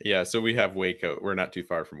Walmart. Yeah, so we have Waco. We're not too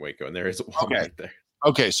far from Waco, and there is a Walmart there.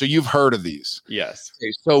 Okay, so you've heard of these. Yes.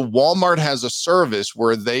 Okay, so Walmart has a service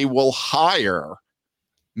where they will hire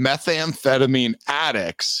methamphetamine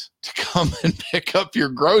addicts to come and pick up your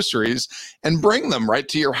groceries and bring them right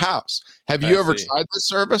to your house. Have you ever tried this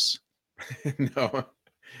service? No,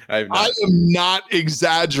 I am not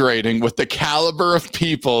exaggerating with the caliber of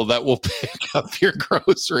people that will pick up your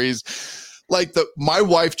groceries. Like my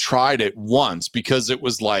wife tried it once because it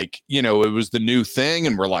was like, it was the new thing.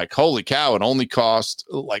 And we're like, holy cow, it only cost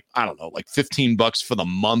like, I don't know, like $15 for the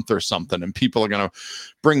month or something. And people are going to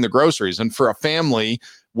bring the groceries. And for a family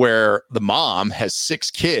where the mom has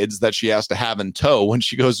 6 kids that she has to have in tow when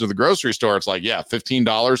she goes to the grocery store, it's like, yeah,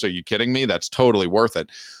 $15. Are you kidding me? That's totally worth it.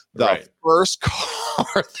 The first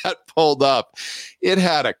car that pulled up, it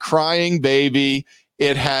had a crying baby.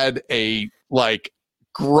 It had a like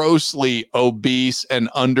grossly obese and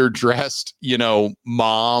underdressed,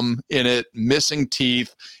 mom in it, missing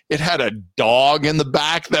teeth. It had a dog in the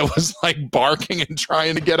back that was like barking and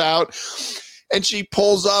trying to get out. And she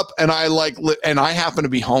pulls up and I happen to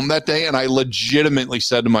be home that day. And I legitimately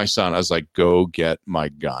said to my son, I was like, go get my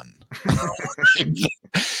gun.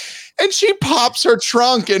 And she pops her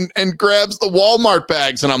trunk and grabs the Walmart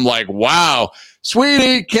bags. And I'm like, wow,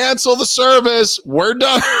 sweetie, cancel the service. We're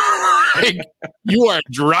done. You are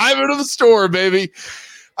driving to the store, baby.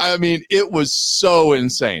 I mean, it was so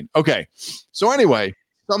insane. Okay. So anyway,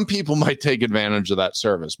 some people might take advantage of that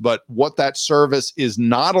service. But what that service is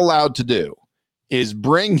not allowed to do is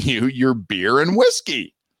bring you your beer and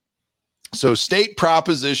whiskey. So state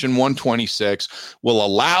proposition 126 will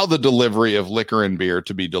allow the delivery of liquor and beer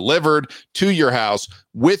to be delivered to your house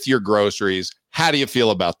with your groceries. How do you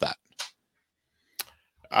feel about that?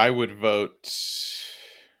 I would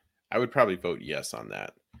probably vote yes on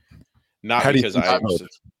that. Not because I voted.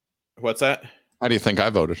 What's that? How do you think I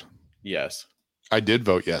voted? Yes. I did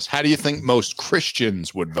vote yes. How do you think most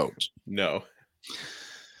Christians would vote? No.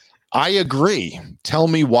 I agree. Tell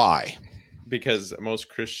me why. Because most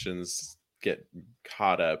Christians get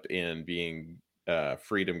caught up in being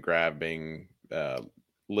freedom grabbing,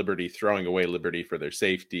 liberty, throwing away liberty for their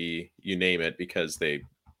safety, you name it, because they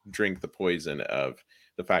drink the poison of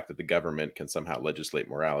the fact that the government can somehow legislate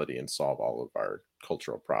morality and solve all of our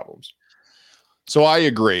cultural problems. So I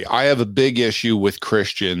agree. I have a big issue with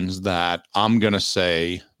Christians that I'm going to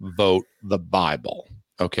say vote the Bible.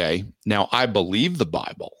 Okay. Now I believe the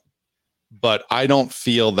Bible, but I don't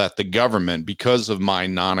feel that the government, because of my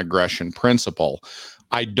non-aggression principle,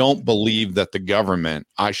 I don't believe that the government,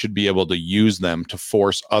 I should be able to use them to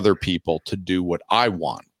force other people to do what I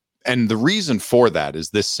want. And the reason for that is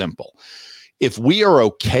this simple. If we are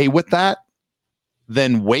okay with that,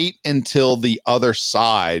 then wait until the other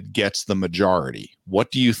side gets the majority.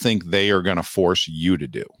 What do you think they are going to force you to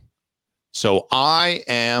do? So I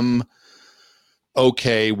am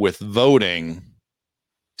okay with voting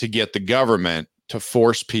to get the government to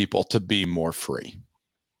force people to be more free.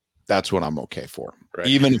 That's what I'm okay for. Right.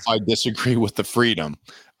 Even if I disagree with the freedom,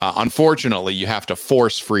 Unfortunately, you have to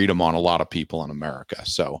force freedom on a lot of people in America.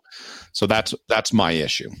 So that's my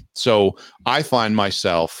issue. So I find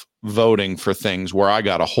myself voting for things where I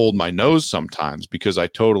got to hold my nose sometimes because I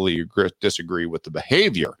totally disagree with the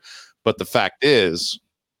behavior. But the fact is,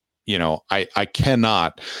 I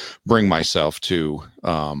cannot bring myself to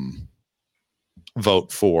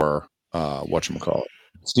vote for whatchamacallit,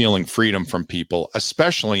 stealing freedom from people,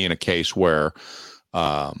 especially in a case where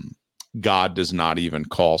God does not even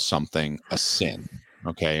call something a sin.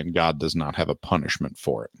 Okay. And God does not have a punishment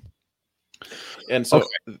for it. And so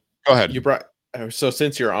go ahead. So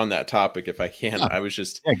since you're on that topic, if I can, I was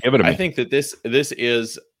just, give it a minute. I think that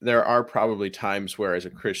there are probably times where as a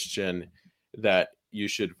Christian that you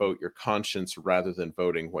should vote your conscience rather than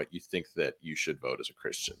voting what you think that you should vote as a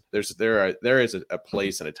Christian. There is a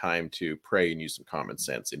place and a time to pray and use some common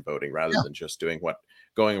sense in voting rather than just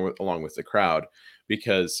going along with the crowd,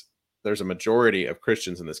 because there's a majority of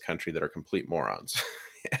Christians in this country that are complete morons.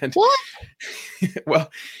 And what? Well,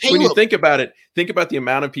 when you think about it, think about the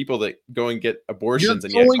amount of people that go and get abortions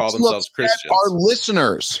and yet call themselves Christians. Our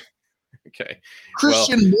listeners. Okay.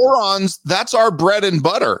 Christian morons, that's our bread and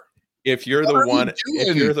butter. If you're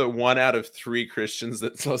the one out of 3 Christians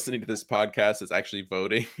that's listening to this podcast that's actually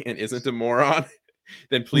voting and isn't a moron,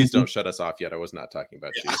 then please don't shut us off yet. I was not talking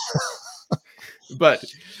about you. But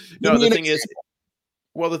no, the thing is,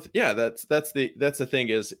 well, that's the thing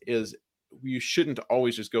is you shouldn't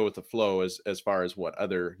always just go with the flow as far as what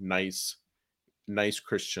other nice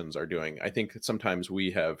Christians are doing. I think that sometimes we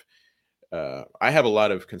have, I have a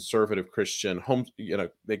lot of conservative Christian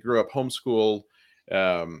they grew up homeschool,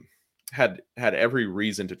 had every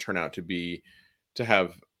reason to turn out to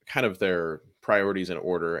have kind of their priorities in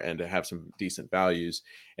order and to have some decent values.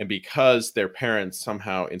 And because their parents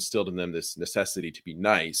somehow instilled in them this necessity to be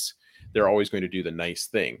nice, they're always going to do the nice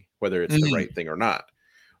thing, whether it's the right thing or not.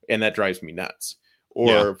 And that drives me nuts.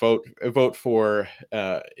 Or vote for,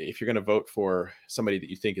 if you're going to vote for somebody that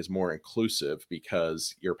you think is more inclusive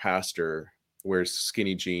because your pastor wears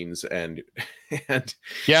skinny jeans and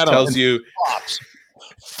tells you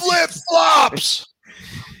flip-flops.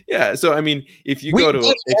 Yeah. So, I mean, if you go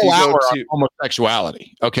to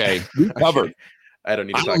homosexuality, okay, we covered. I don't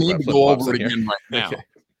need to talk about flip-flops over again right now. Okay.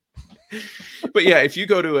 But yeah, if you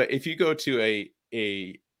go to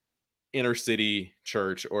a inner city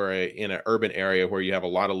church or in an urban area where you have a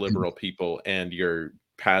lot of liberal people and your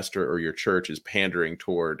pastor or your church is pandering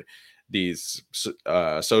toward these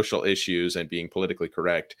social issues and being politically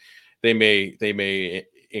correct, they may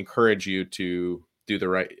encourage you to do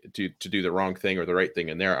the wrong thing or the right thing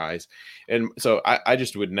in their eyes. And so I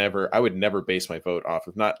would never base my vote off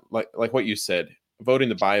of not like what you said, voting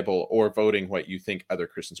the Bible or voting what you think other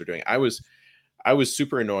Christians are doing. I was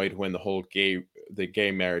super annoyed when the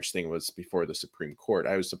gay marriage thing was before the Supreme Court.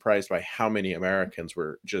 I was surprised by how many Americans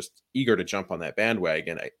were just eager to jump on that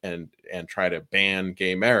bandwagon and try to ban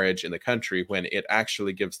gay marriage in the country when it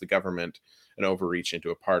actually gives the government an overreach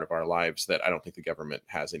into a part of our lives that I don't think the government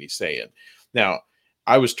has any say in. Now,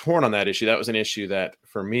 I was torn on that issue. That was an issue that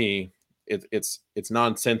for me, it's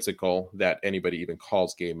nonsensical that anybody even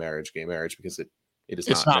calls gay marriage because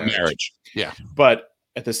it's not marriage. Yeah. But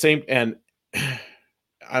at the same, and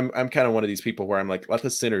I'm kind of one of these people where I'm like, let the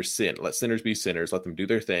sinners sin, let sinners be sinners, let them do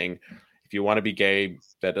their thing. If you want to be gay,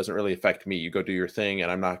 that doesn't really affect me. You go do your thing.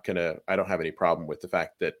 And I don't have any problem with the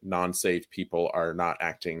fact that non-saved people are not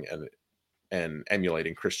acting and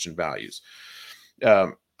emulating Christian values.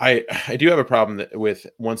 I do have a problem with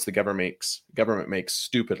once the government makes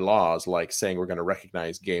stupid laws like saying we're going to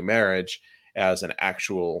recognize gay marriage as an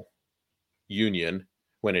actual union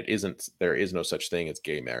when it isn't. There is no such thing as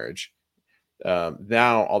gay marriage.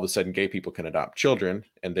 Now all of a sudden gay people can adopt children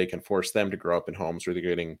and they can force them to grow up in homes where they're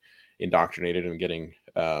getting indoctrinated and getting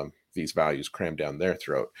these values crammed down their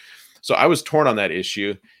throat. So I was torn on that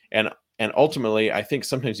issue, and ultimately I think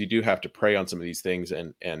sometimes you do have to pray on some of these things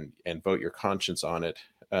and vote your conscience on it,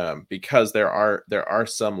 because there are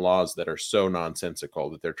some laws that are so nonsensical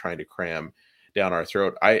that they're trying to cram down our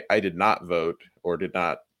throat. I did not vote or did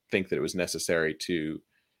not think that it was necessary to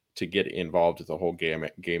get involved with the whole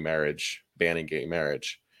gay marriage, banning gay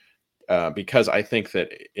marriage, because I think that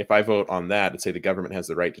if I vote on that and say the government has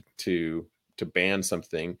the right to ban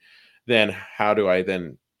something, then how do I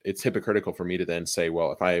then? It's hypocritical for me to then say,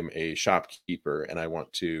 well, if I am a shopkeeper and I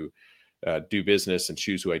want to do business and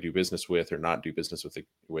choose who I do business with or not do business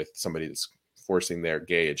with somebody that's forcing their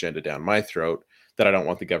gay agenda down my throat, that I don't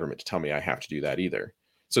want the government to tell me I have to do that either.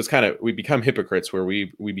 So it's kind of, we become hypocrites where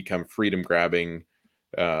we become freedom grabbing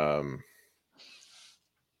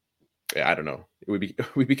I don't know,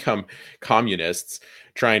 we become communists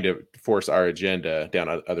trying to force our agenda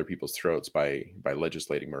down other people's throats by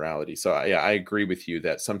legislating morality. So yeah, I agree with you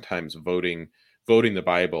that sometimes voting the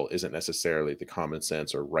Bible isn't necessarily the common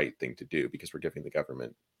sense or right thing to do, because we're giving the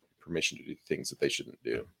government permission to do things that they shouldn't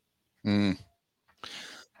do. Mm.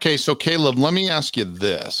 Okay, so Caleb, let me ask you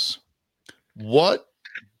this. What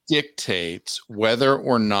dictates whether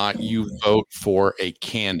or not you vote for a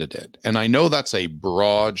candidate? And I know that's a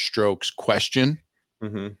broad strokes question,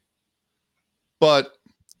 but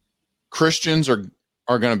Christians are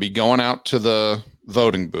going to be going out to the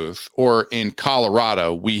voting booth, or in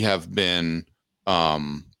Colorado, we have been,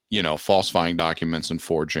 falsifying documents and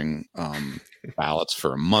forging ballots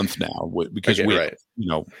for a month now because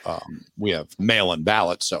we have mail-in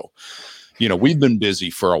ballots. So, we've been busy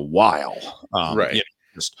for a while,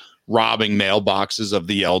 just robbing mailboxes of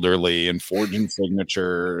the elderly and forging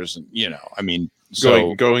signatures. And,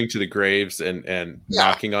 going to the graves and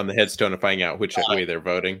knocking on the headstone and finding out which way they're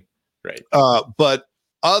voting. Right. But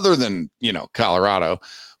other than, Colorado,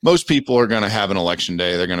 most people are going to have an election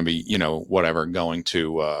day. They're going to be, going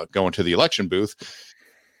to the election booth,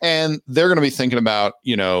 and they're going to be thinking about,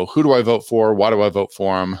 who do I vote for? Why do I vote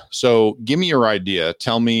for them? So give me your idea.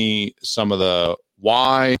 Tell me some of the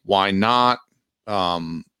why not?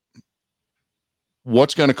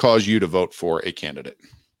 What's going to cause you to vote for a candidate?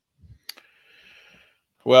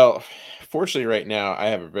 Well, fortunately right now I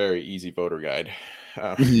have a very easy voter guide.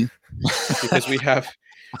 Because we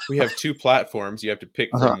have two platforms. You have to pick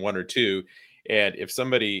from one or two, and if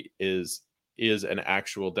somebody is an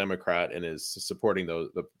actual Democrat and is supporting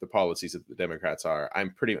the policies that the Democrats are,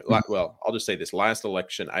 I'm pretty well. I'll just say this: last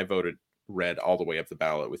election, I voted red all the way up the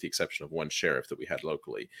ballot, with the exception of one sheriff that we had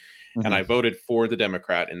locally, and I voted for the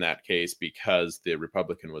Democrat in that case because the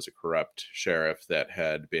Republican was a corrupt sheriff that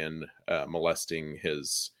had been molesting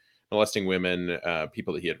women,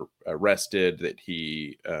 people that he had arrested, that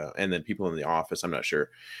he, and then people in the office, I'm not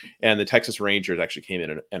sure. And the Texas Rangers actually came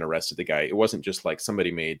in and arrested the guy. It wasn't just like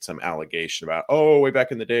somebody made some allegation about, way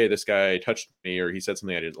back in the day, this guy touched me or he said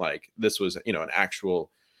something I didn't like. This was, he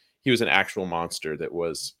was an actual monster that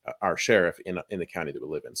was our sheriff in the county that we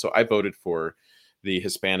live in. So I voted for the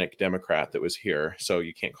Hispanic Democrat that was here. So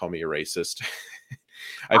you can't call me a racist.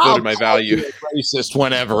 I voted my value. Racist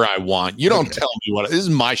whenever I want. You don't tell me what. This is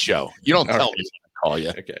my show. You don't tell me what to call you.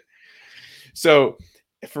 Okay. So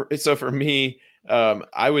for me,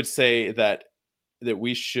 I would say that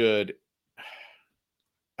we should.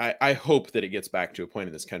 I hope that it gets back to a point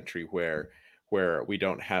in this country where we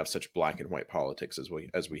don't have such black and white politics as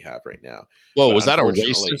we have right now. Whoa, was that a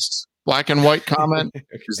racist black and white comment?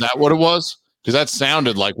 Is that what it was? Because that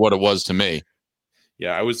sounded like what it was to me.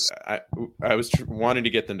 Yeah, I was wanting to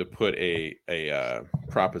get them to put a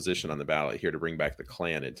proposition on the ballot here to bring back the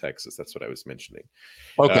Klan in Texas. That's what I was mentioning.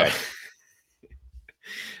 Okay.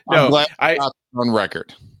 No, I'm glad on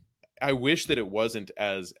record. I wish that it wasn't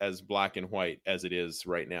as black and white as it is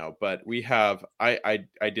right now, but we have. I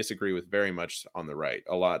disagree with very much on the right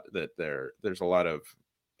a lot. That there's a lot of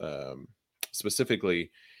specifically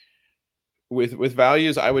with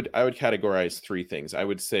values. I would categorize three things. I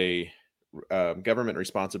would say. Government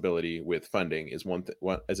responsibility with funding is one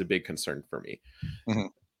as a big concern for me.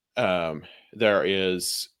 There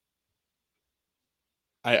is,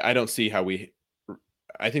 I don't see how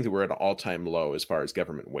I think that we're at an all-time low as far as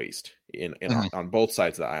government waste on both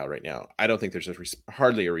sides of the aisle right now. I don't think there's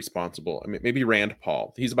hardly a responsible. I mean, maybe Rand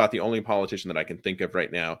Paul. He's about the only politician that I can think of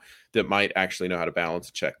right now that might actually know how to balance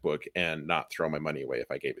a checkbook and not throw my money away if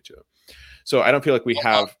I gave it to him. So I don't feel like we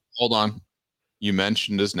have. Hold on. You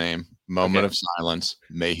mentioned his name. Moment of silence.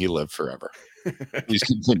 May he live forever. Please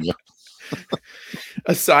continue.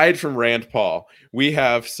 Aside from Rand Paul, we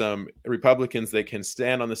have some Republicans that can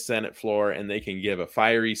stand on the Senate floor and they can give a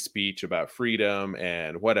fiery speech about freedom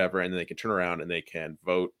and whatever, and then they can turn around and they can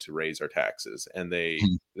vote to raise our taxes. And they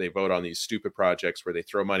vote on these stupid projects where they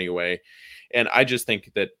throw money away. And I just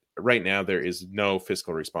think that right now there is no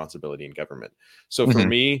fiscal responsibility in government. So for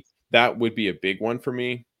me, that would be a big one for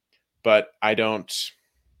me. But I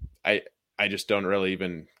just don't really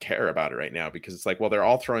even care about it right now because it's like, well, they're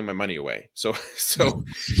all throwing my money away. So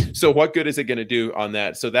what good is it going to do on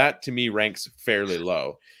that? So that to me ranks fairly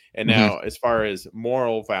low. And now as far as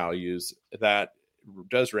moral values, that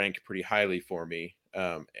does rank pretty highly for me.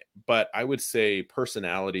 But I would say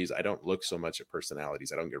personalities, I don't look so much at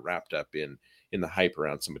personalities. I don't get wrapped up in the hype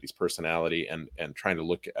around somebody's personality and trying to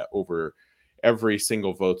look over every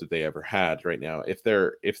single vote that they ever had right now.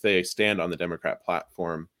 If they stand on the Democrat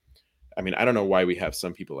platform, I mean, I don't know why we have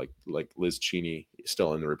some people like Liz Cheney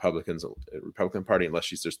still in the Republican Party, unless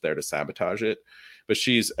she's just there to sabotage it. But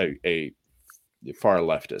she's a far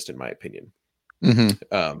leftist, in my opinion.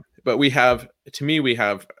 But we have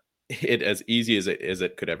it as easy as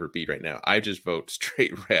it could ever be right now. I just vote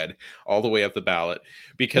straight red all the way up the ballot,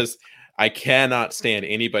 because I cannot stand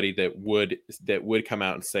anybody that would come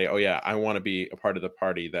out and say, oh yeah, I want to be a part of the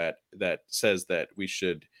party that says that we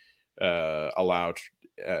should allow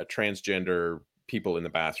transgender people in the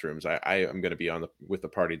bathrooms. I am going to be with the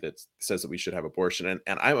party that says that we should have abortion.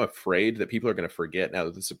 And I'm afraid that people are going to forget, now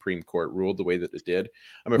that the Supreme Court ruled the way that it did.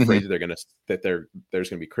 I'm afraid that there's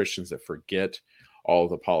going to be Christians that forget all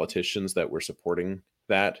the politicians that were supporting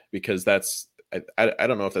that, because I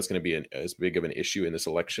don't know if that's going to be as big of an issue in this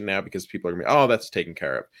election now, because people are going to be, oh, that's taken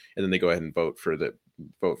care of. And then they go ahead and vote for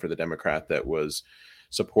the Democrat that was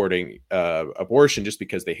supporting abortion just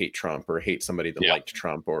because they hate Trump or hate somebody that liked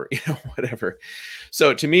Trump, or whatever.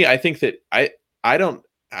 So to me, I think that I don't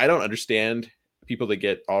understand people that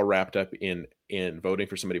get all wrapped up in voting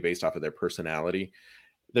for somebody based off of their personality.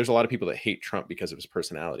 There's a lot of people that hate Trump because of his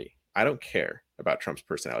personality. I don't care about Trump's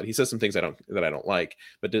personality. He says some things that I don't like,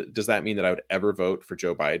 but does that mean that I would ever vote for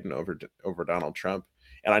Joe Biden over Donald Trump?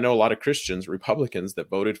 And I know a lot of Christians, Republicans, that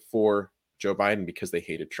voted for Joe Biden because they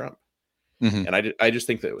hated Trump. And I just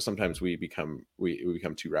think that sometimes we become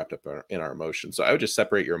too wrapped up in our emotions. So I would just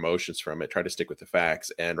separate your emotions from it, try to stick with the facts.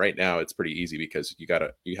 And right now it's pretty easy, because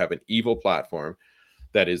you have an evil platform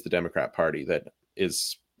that is the Democrat Party that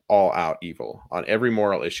is all out evil on every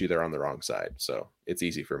moral issue. They're on the wrong side. So it's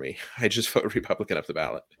easy for me. I just vote Republican up the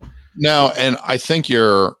ballot. No, and I think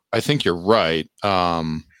you're right.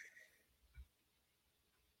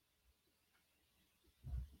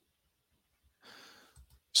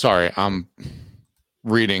 Sorry, I'm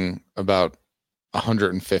reading about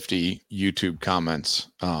 150 YouTube comments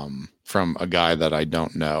from a guy that I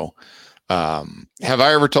don't know. Have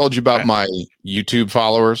I ever told you about my YouTube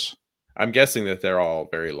followers? I'm guessing that they're all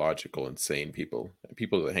very logical and sane people.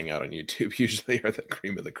 People that hang out on YouTube usually are the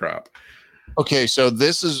cream of the crop. Okay,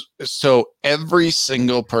 so every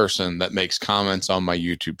single person that makes comments on my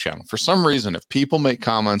YouTube channel, for some reason, if people make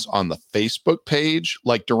comments on the Facebook page,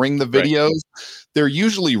 like during the videos, they're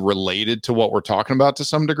usually related to what we're talking about to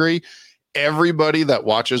some degree. Everybody that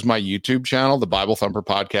watches my YouTube channel, the Bible Thumper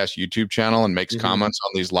Podcast YouTube channel, and makes comments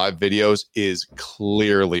on these live videos is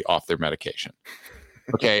clearly off their medication.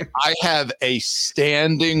 Okay, I have a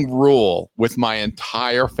standing rule with my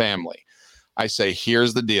entire family. I say,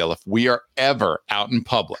 here's the deal. If we are ever out in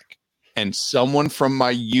public and someone from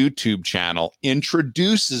my YouTube channel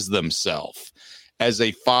introduces themselves as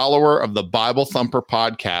a follower of the Bible Thumper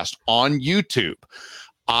Podcast on YouTube,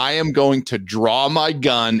 I am going to draw my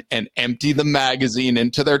gun and empty the magazine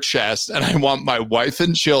into their chest, and I want my wife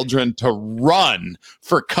and children to run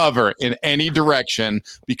for cover in any direction,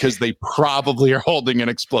 because they probably are holding an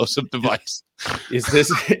explosive device. Is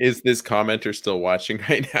this commenter still watching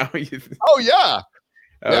right now? Oh yeah.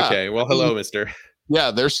 Okay. Well, hello, mister.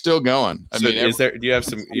 Yeah, they're still going. Do you have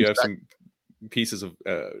some pieces of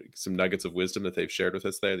some nuggets of wisdom that they've shared with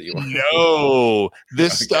us there that you want? No,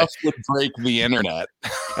 this stuff would break the internet.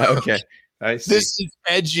 Okay, I see. This is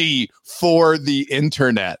edgy for the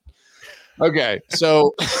internet. Okay,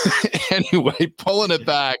 so anyway, pulling it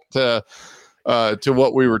back to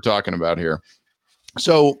what we were talking about here.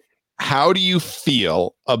 So how do you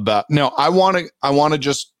feel about now? I want to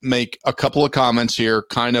just make a couple of comments here,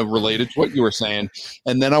 kind of related to what you were saying,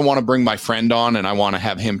 and then I want to bring my friend on, and I want to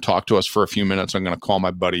have him talk to us for a few minutes. I'm going to call my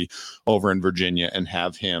buddy over in Virginia and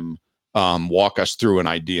have him walk us through an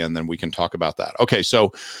idea, and then we can talk about that. Okay,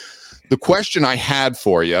 so the question I had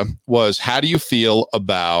for you was, how do you feel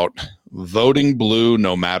about voting blue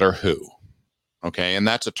no matter who? Okay, and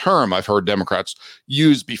that's a term I've heard Democrats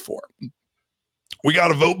use before. We got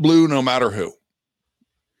to vote blue no matter who.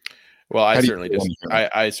 Well, I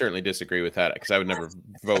certainly disagree with that, because I would never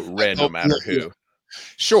vote red no matter who.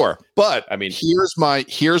 Sure, but I mean, here's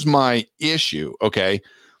my issue. Okay,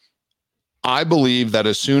 I believe that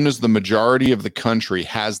as soon as the majority of the country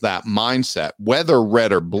has that mindset, whether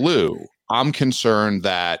red or blue, I'm concerned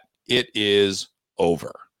that it is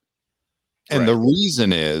over. And the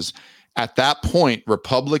reason is, at that point,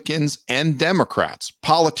 Republicans and Democrats,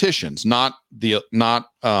 politicians, not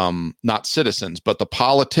citizens, but the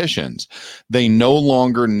politicians, they no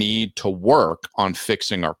longer need to work on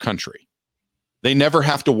fixing our country. They never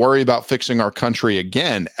have to worry about fixing our country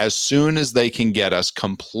again as soon as they can get us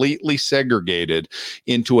completely segregated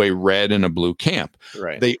into a red and a blue camp.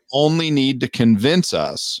 Right. They only need to convince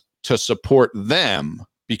us to support them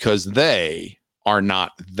because they are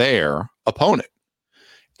not their opponent.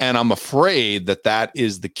 And I'm afraid that that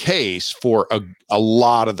is the case for a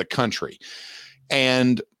lot of the country.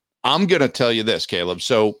 And I'm going to tell you this, Caleb.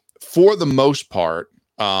 So for the most part,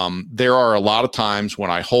 there are a lot of times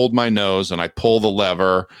when I hold my nose and I pull the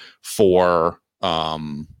lever for, a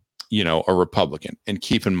Republican. And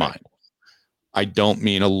keep in mind, I don't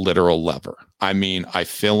mean a literal lever. I mean, I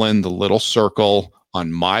fill in the little circle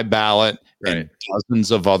on my ballot and dozens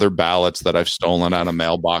of other ballots that I've stolen out of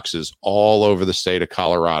mailboxes all over the state of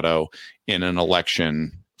Colorado in an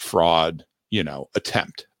election fraud,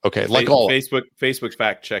 attempt. Okay. Like Facebook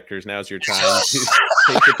fact checkers. Now's your time to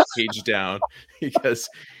take the page down, because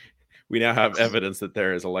we now have evidence that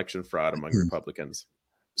there is election fraud among Republicans.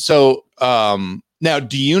 So, now,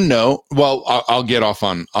 do you know? Well, I'll get off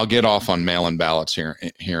on mail-in ballots here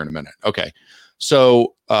in a minute. Okay,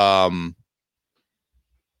 so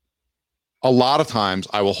a lot of times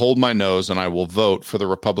I will hold my nose and I will vote for the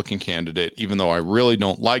Republican candidate, even though I really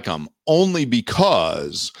don't like them, only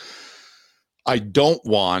because I don't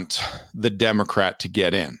want the Democrat to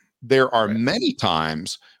get in. There are many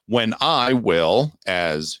times when I will,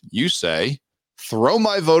 as you say, throw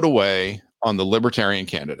my vote away on the Libertarian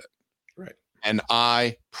candidate. Right. And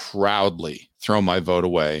I proudly throw my vote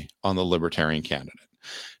away on the Libertarian candidate.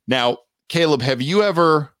 Now, Caleb, have you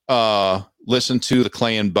ever listened to the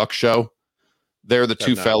Clay and Buck show? They're the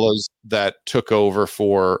two fellows that took over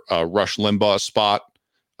for Rush Limbaugh's spot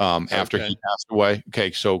after he passed away.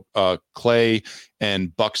 Okay, so Clay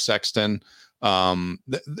and Buck Sexton,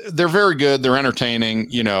 they're very good. They're entertaining.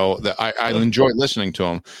 I enjoy listening to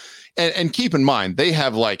them. And keep in mind, they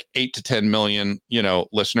have like 8 to 10 million,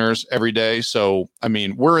 listeners every day. So, I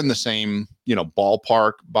mean, we're in the same,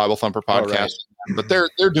 ballpark, Bible Thumper podcast, but they're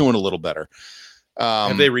doing a little better.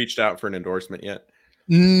 Have they reached out for an endorsement yet?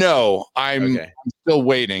 No, I'm still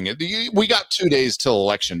waiting. We got 2 days till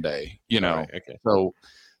election day, So,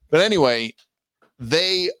 but anyway,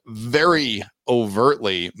 they very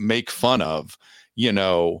overtly make fun of,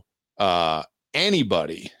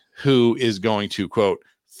 anybody who is going to, quote,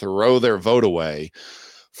 throw their vote away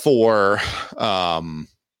for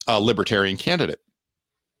a Libertarian candidate.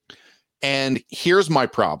 And here's my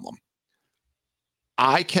problem.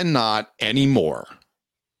 I cannot anymore,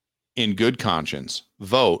 in good conscience,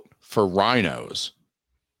 vote for rhinos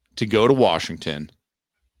to go to Washington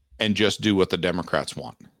and just do what the Democrats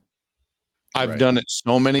want. I've done it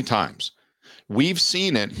so many times. We've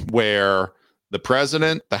seen it where the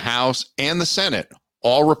president, the House, and the Senate,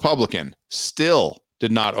 all Republican, still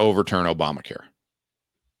did not overturn Obamacare.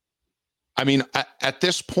 I mean, at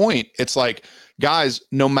this point, it's like, guys,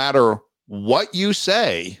 no matter what you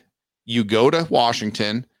say, you go to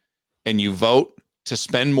Washington and you vote to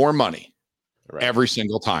spend more money every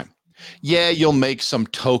single time. Yeah, you'll make some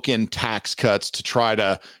token tax cuts to try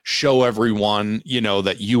to show everyone,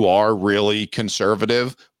 that you are really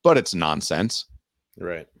conservative, but it's nonsense.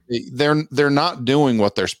 Right. They're not doing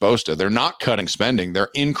what they're supposed to. They're not cutting spending. They're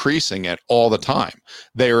increasing it all the time.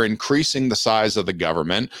 They're increasing the size of the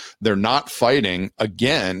government. They're not fighting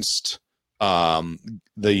against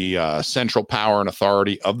the central power and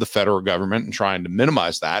authority of the federal government and trying to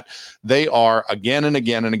minimize that. They are again and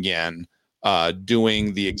again and again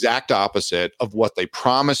doing the exact opposite of what they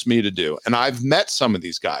promised me to do. And I've met some of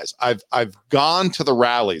these guys. I've gone to the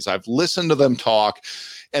rallies. I've listened to them talk.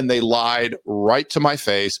 And they lied right to my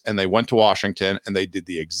face, and they went to Washington and they did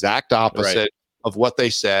the exact opposite of what they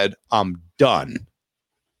said. I'm done.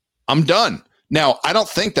 Now, I don't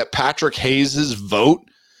think that Patrick Hayes's vote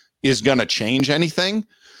is going to change anything,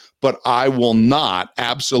 but I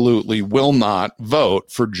absolutely will not vote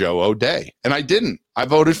for Joe O'Dea. And I didn't. I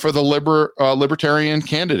voted for the Libertarian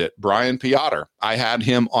candidate, Brian Piotr. I had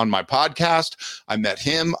him on my podcast. I met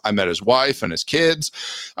him. I met his wife and his kids.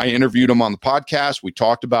 I interviewed him on the podcast. We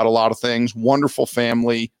talked about a lot of things. Wonderful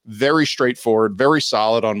family, very straightforward, very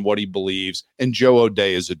solid on what he believes. And Joe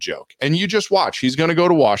O'Dea is a joke. And you just watch. He's going to go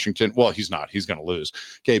to Washington. Well, he's not. He's going to lose.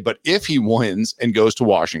 Okay, but if he wins and goes to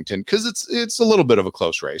Washington, because it's a little bit of a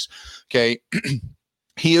close race, okay,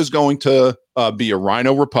 he is going to be a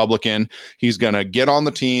rhino Republican. He's going to get on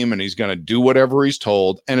the team and he's going to do whatever he's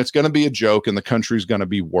told. And it's going to be a joke and the country's going to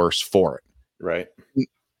be worse for it. Right.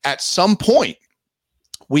 At some point,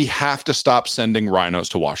 we have to stop sending rhinos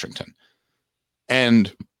to Washington.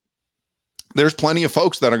 And there's plenty of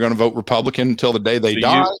folks that are going to vote Republican until the day they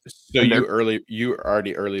die. You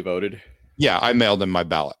already early voted? Yeah, I mailed in my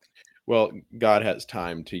ballot. Well, God has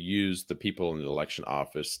time to use the people in the election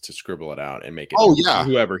office to scribble it out and make it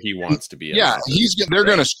whoever he wants to be. Yeah, they're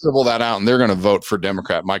going to scribble that out and they're going to vote for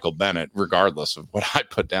Democrat Michael Bennet, regardless of what I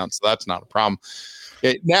put down. So that's not a problem.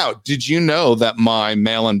 Now, did you know that my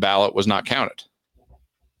mail-in ballot was not counted?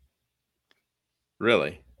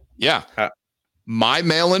 Really? Yeah. My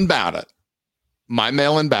mail-in ballot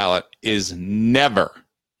is never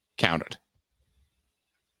counted.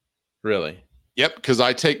 Really? Yep, because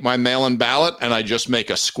I take my mail-in ballot and I just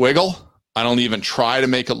make a squiggle. I don't even try to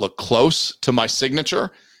make it look close to my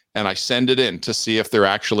signature, and I send it in to see if they're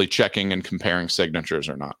actually checking and comparing signatures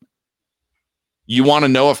or not. You want to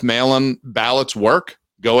know if mail-in ballots work?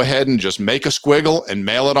 Go ahead and just make a squiggle and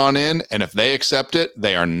mail it on in, and if they accept it,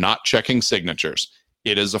 they are not checking signatures.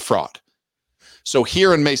 It is a fraud. So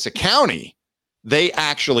here in Mesa County, they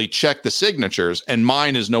actually check the signatures, and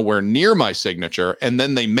mine is nowhere near my signature. And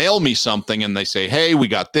then they mail me something and they say, hey, we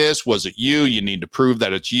got this. Was it you? You need to prove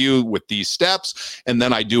that it's you with these steps. And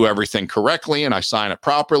then I do everything correctly and I sign it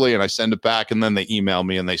properly and I send it back. And then they email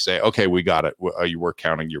me and they say, okay, we got it. We're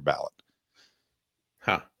counting your ballot.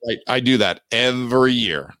 Huh. I do that every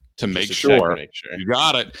year to make sure you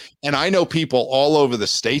got it. And I know people all over the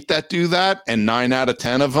state that do that. And 9 out of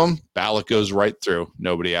 10 of them, ballot goes right through.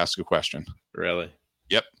 Nobody asks a question. Really?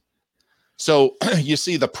 Yep. So you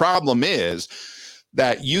see, the problem is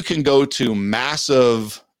that you can go to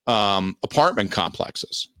massive apartment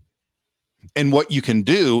complexes. And what you can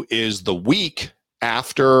do is the week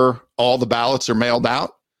after all the ballots are mailed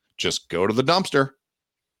out, just go to the dumpster.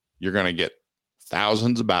 You're going to get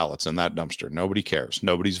thousands of ballots in that dumpster. Nobody cares.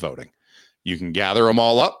 Nobody's voting. You can gather them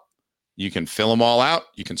all up. You can fill them all out.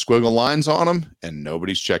 You can squiggle lines on them, and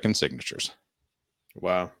nobody's checking signatures.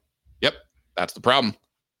 Wow. Yep. That's the problem.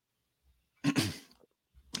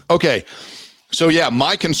 Okay. So yeah,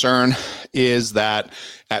 my concern is that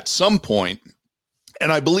at some point,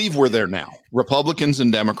 and I believe we're there now, Republicans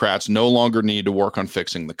and Democrats no longer need to work on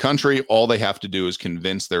fixing the country. All they have to do is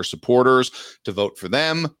convince their supporters to vote for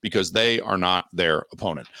them because they are not their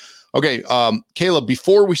opponent. Okay, Caleb,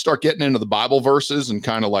 before we start getting into the Bible verses and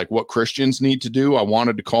kind of like what Christians need to do, I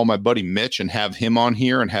wanted to call my buddy Mitch and have him on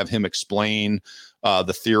here and have him explain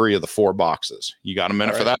the theory of the 4 boxes. You got a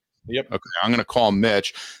minute for that? Yep. Okay, I'm going to call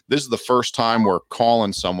Mitch. This is the first time we're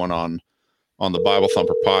calling someone on the Bible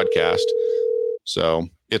Thumper podcast. So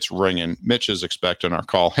it's ringing. Mitch is expecting our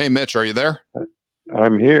call. Hey, Mitch, are you there?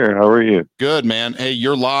 I'm here. How are you? Good, man. Hey,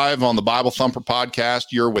 you're live on the Bible Thumper podcast.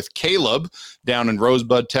 You're with Caleb down in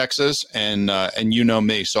Rosebud, Texas, and you know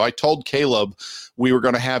me. So I told Caleb we were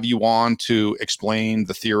going to have you on to explain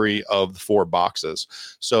the theory of the 4 boxes.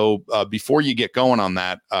 So before you get going on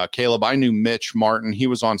that, Caleb, I knew Mitch Martin. He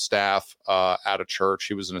was on staff at a church.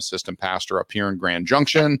 He was an assistant pastor up here in Grand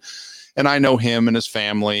Junction. And I know him and his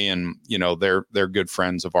family, and you know they're good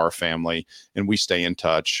friends of our family, and we stay in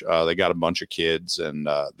touch. They got a bunch of kids, and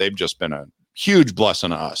they've just been a huge blessing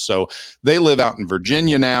to us. So they live out in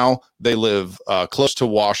Virginia now. They live close to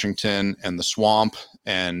Washington and the swamp.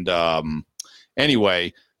 And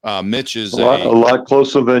anyway, Mitch is a lot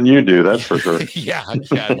closer than you do. That's for sure. Yeah.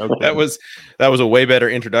 No, that was a way better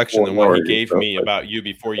introduction than what he gave me about you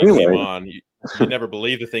before you came on. You never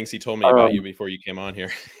believed the things he told me about you before you came on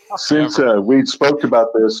here. Since we spoke about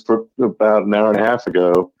this for about an hour and a half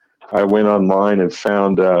ago, I went online and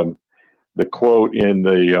found the quote in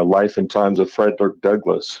the Life and Times of Frederick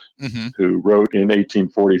Douglass, who wrote in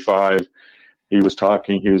 1845. He was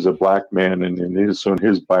a black man, and in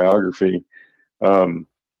his biography,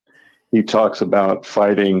 he talks about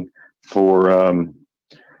fighting for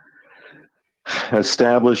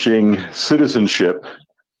establishing citizenship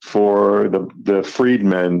for the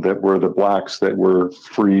freedmen that were the blacks that were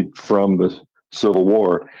freed from the Civil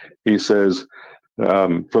War. He says,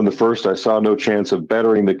 from the first, I saw no chance of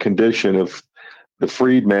bettering the condition of the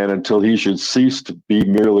freedman until he should cease to be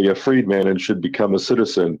merely a freedman and should become a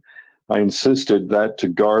citizen. I insisted that to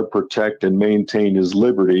guard, protect, and maintain his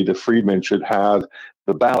liberty, the freedman should have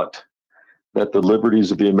the ballot, that the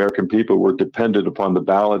liberties of the American people were dependent upon the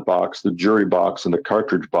ballot box, the jury box, and the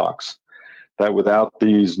cartridge box, that without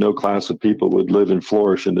these, no class of people would live and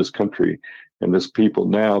flourish in this country. And this people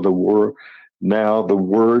now the word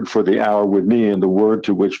for the hour with me, and the word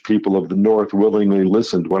to which people of the North willingly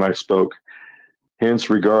listened when I spoke. Hence,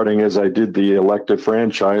 regarding as I did the elective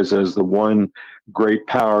franchise as the one great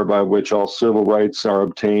power by which all civil rights are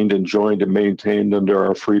obtained, enjoined, and maintained under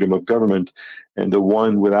our freedom of government, and the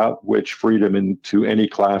one without which freedom into any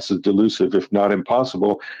class is delusive, if not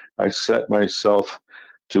impossible, I set myself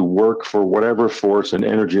to work for whatever force and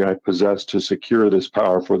energy I possess to secure this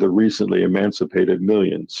power for the recently emancipated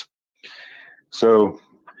millions. So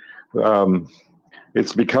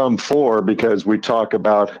it's become 4 because we talk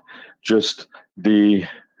about just the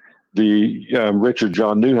Richard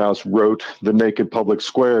John Newhouse wrote The Naked Public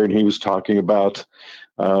Square, and he was talking about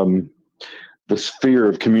the sphere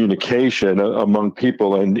of communication among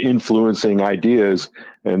people and influencing ideas,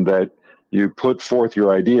 and that You put forth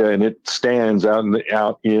your idea, and it stands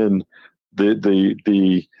out in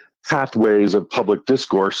the pathways of public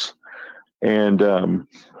discourse, and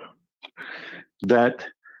that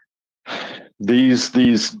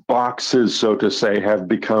these boxes, so to say, have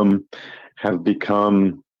become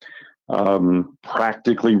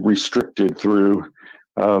practically restricted through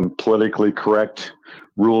politically correct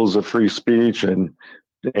rules of free speech and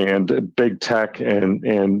big tech and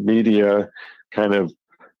media kind of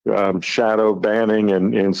shadow banning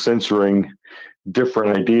and censoring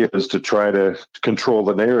different ideas to try to control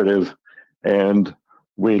the narrative, and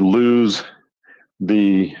we lose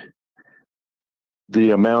the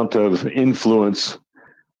amount of influence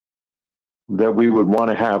that we would want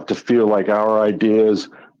to have to feel like our ideas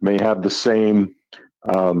may have the same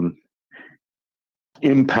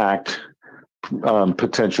impact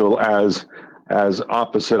potential as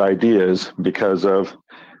opposite ideas because of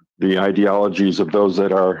the ideologies of those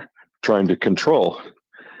that are trying to control.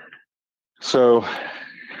 So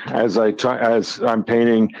as I'm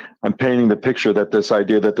painting the picture that this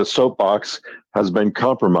idea that the soapbox has been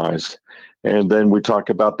compromised, and then we talk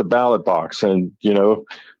about the ballot box, and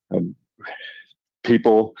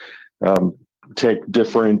people take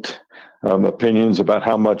different opinions about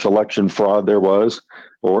how much election fraud there was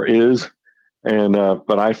or is, and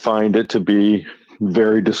but I find it to be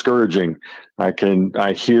very discouraging.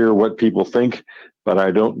 I hear what people think, but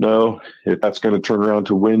I don't know if that's going to turn around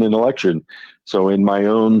to win an election. So in my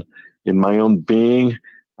own being,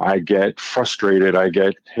 I get frustrated.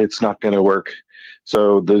 It's not going to work.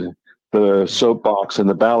 So the soapbox and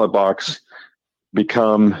the ballot box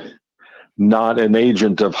become not an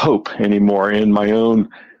agent of hope anymore in my own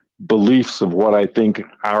beliefs of what I think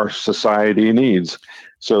our society needs.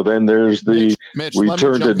 So then there's the Mitch, we let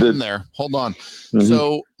turn me jump to in there. Hold on. Mhm.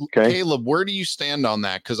 So Okay. Caleb, where do you stand on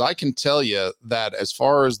that? Because I can tell you that as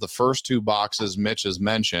far as the first two boxes Mitch has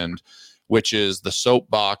mentioned, which is the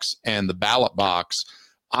soapbox and the ballot box,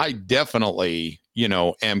 I definitely,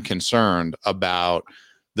 am concerned about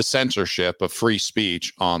the censorship of free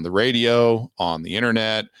speech on the radio, on the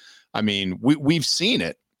internet. I mean, we've seen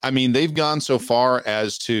it. I mean, they've gone so far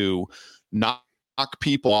as to knock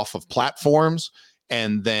people off of platforms.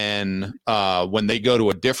 And then when they go to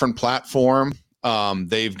a different platform,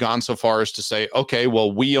 they've gone so far as to say, okay,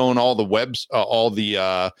 well, we own all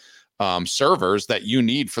the servers that you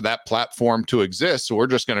need for that platform to exist. So we're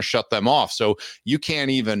just going to shut them off. So you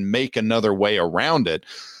can't even make another way around it.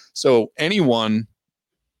 So anyone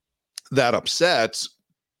that upsets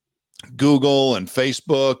Google and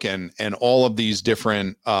Facebook and all of these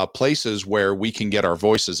different places where we can get our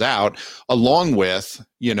voices out, along with,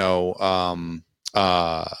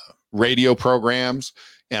 radio programs,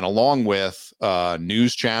 and along with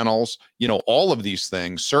news channels, all of these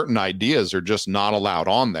things, certain ideas are just not allowed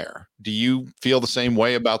on there. Do you feel the same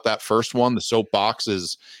way about that first one? The soapbox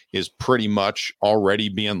is pretty much already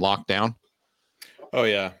being locked down. Oh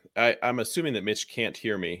yeah. I'm assuming that Mitch can't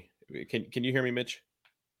hear me. Can you hear me, Mitch?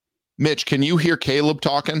 Mitch, can you hear Caleb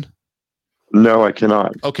talking? No, I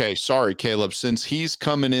cannot. Okay, sorry, Caleb. Since he's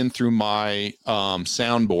coming in through my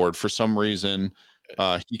soundboard, for some reason,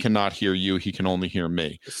 he cannot hear you. He can only hear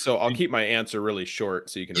me. So I'll keep my answer really short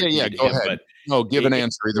so you can Yeah, go ahead. But no, give an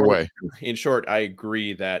answer either way. In short, I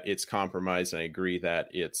agree that it's compromised, and I agree that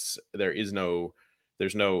there's no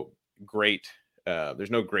great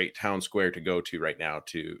town square to go to right now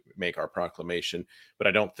to make our proclamation. But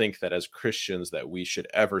I don't think that as Christians that we should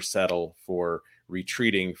ever settle for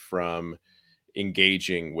retreating from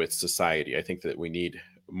engaging with society. I think that we need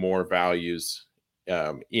more values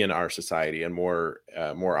in our society and more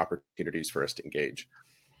opportunities for us to engage.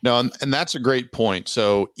 No, and that's a great point.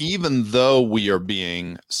 So even though we are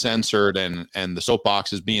being censored and the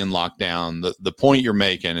soapbox is being locked down, the point you're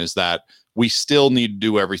making is that we still need to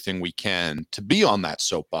do everything we can to be on that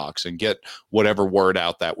soapbox and get whatever word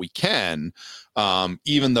out that we can,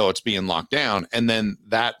 even though it's being locked down. And then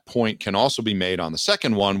that point can also be made on the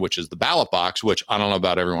second one, which is the ballot box, which I don't know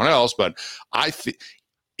about everyone else, but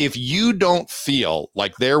if you don't feel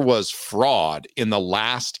like there was fraud in the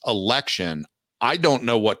last election, I don't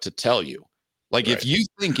know what to tell you. Like, right. If you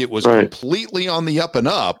think it was completely on the up and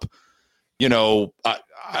up,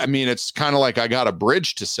 I mean, it's kind of like I got a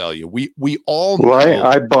bridge to sell you. We all know.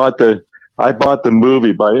 I bought the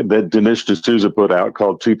movie that Dinesh D'Souza put out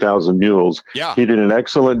called 2000 Mules. Yeah. He did an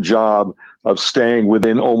excellent job of staying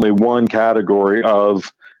within only one category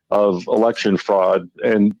of election fraud,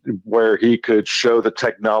 and where he could show the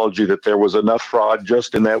technology that there was enough fraud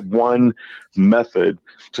just in that one method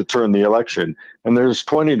to turn the election. And there's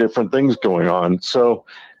 20 different things going on. So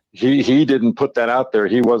he didn't put that out there.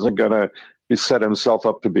 He wasn't going to set himself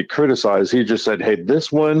up to be criticized. He just said, hey,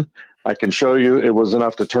 this one, I can show you, it was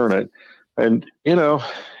enough to turn it. And,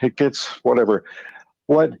 it gets whatever.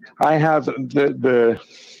 What I have, the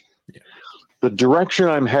direction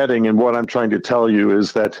I'm heading and what I'm trying to tell you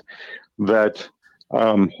is that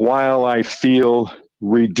while I feel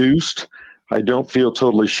reduced, I don't feel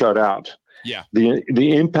totally shut out. Yeah.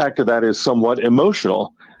 The impact of that is somewhat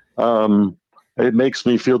emotional. It makes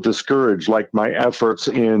me feel discouraged, like my efforts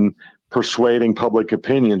in persuading public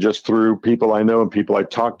opinion just through people I know and people I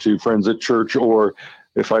talk to, friends at church, or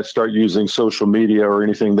if I start using social media or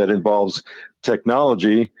anything that involves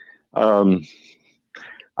technology, I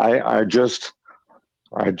just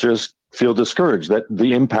feel discouraged that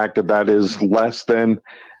the impact of that is less than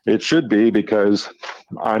it should be, because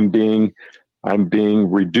I'm being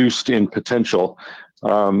reduced in potential.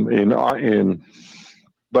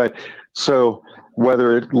 But so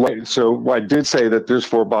I did say that there's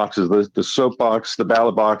 4 boxes: the soap box, the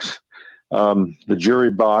ballot box, the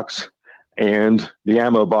jury box, and the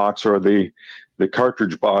ammo box, or the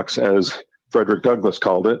cartridge box, as Frederick Douglass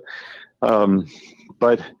called it.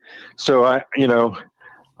 But so I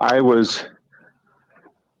was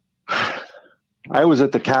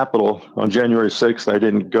at the Capitol on January 6th. I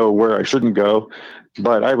didn't go where I shouldn't go,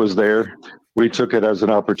 but I was there. We took it as an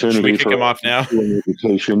opportunity. Should we kick him off now?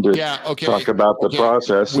 Invitation to talk about the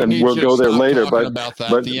process, and we'll go there later. But about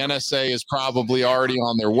that, the NSA is probably already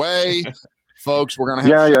on their way. Folks, we're going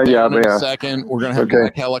to have in a second. We're going to have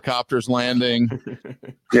black helicopters landing.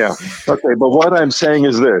 Yeah. Okay. But what I'm saying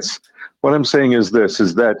is this.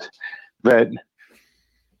 Is that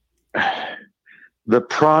the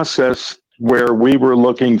process where we were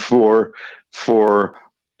looking for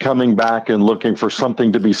coming back and looking for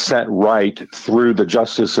something to be set right through the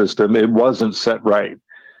justice system, it wasn't set right.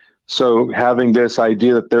 So having this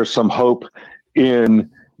idea that there's some hope in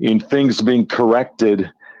things being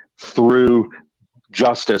corrected through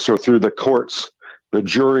justice or through the courts, the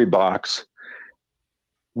jury box,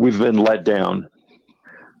 we've been let down.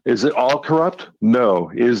 Is it all corrupt? No.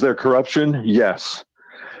 Is there corruption? Yes.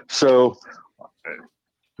 So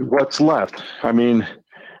what's left? I mean,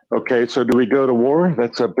 okay, so do we go to war?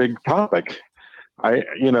 That's a big topic.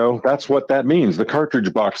 That's what that means. The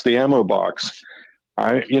cartridge box, the ammo box.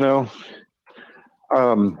 I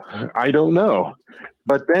don't know.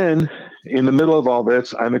 But then in the middle of all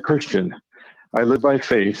this, I'm a Christian. I live by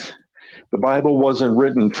faith. The Bible wasn't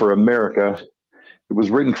written for America. It was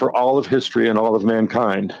written for all of history and all of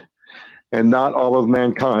mankind. And not all of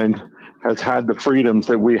mankind has had the freedoms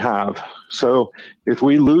that we have. So if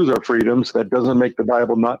we lose our freedoms, that doesn't make the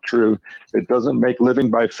Bible not true. It doesn't make living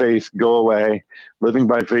by faith go away. Living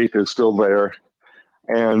by faith is still there.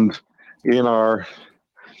 And in our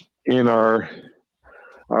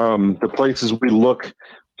the places we look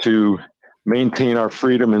to maintain our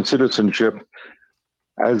freedom and citizenship,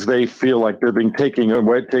 as they feel like they're being taken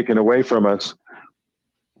away from us,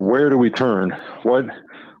 where do we turn?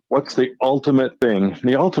 What's the ultimate thing?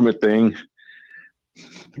 The ultimate thing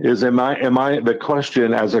is, am I the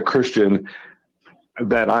question as a Christian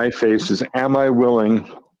that I face is, am I willing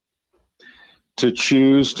to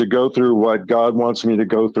choose to go through what God wants me to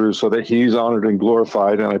go through so that He's honored and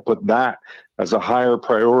glorified, and I put that as a higher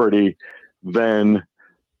priority than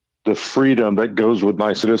the freedom that goes with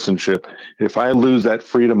my citizenship? If I lose that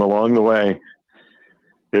freedom along the way,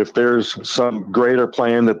 if there's some greater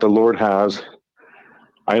plan that the Lord has,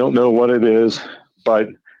 I don't know what it is, but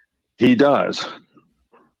He does.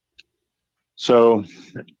 So,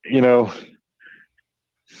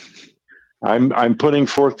 I'm putting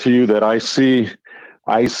forth to you that I see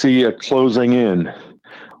a closing in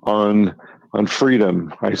on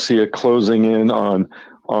freedom. I see a closing in on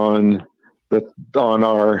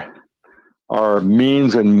our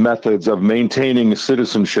means and methods of maintaining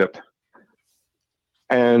citizenship.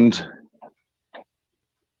 And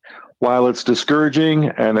while it's discouraging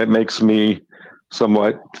and it makes me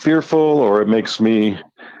somewhat fearful, or it makes me,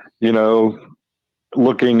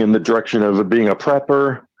 looking in the direction of being a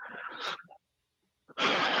prepper,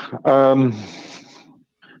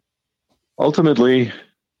 ultimately,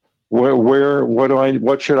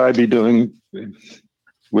 what should I be doing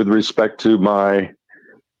with respect to my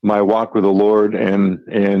walk with the Lord and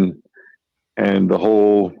the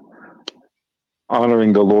whole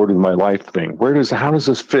honoring the Lord with my life thing? How does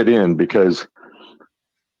this fit in? Because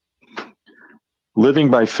living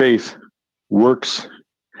by faith works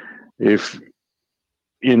if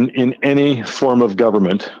in any form of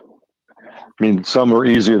government. I mean, some are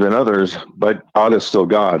easier than others, but God is still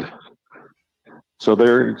God. So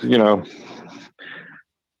there,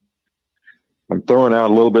 I'm throwing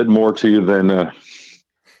out a little bit more to you than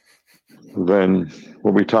than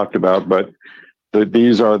what we talked about, but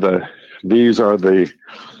these are the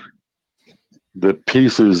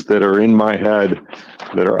pieces that are in my head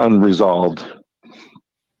that are unresolved.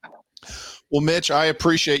 Well, Mitch, I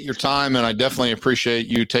appreciate your time, and I definitely appreciate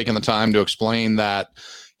you taking the time to explain that,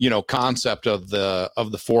 concept of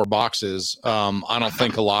the 4 boxes. I don't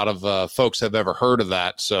think a lot of folks have ever heard of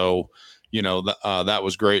that. So, that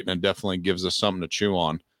was great, and it definitely gives us something to chew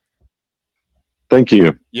on. Thank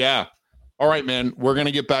you. Yeah. All right, man. We're going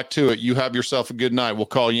to get back to it. You have yourself a good night. We'll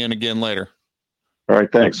call you in again later. All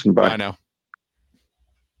right. Thanks. Bye. Bye now.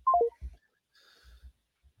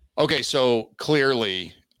 Okay. So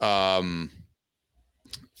clearly, if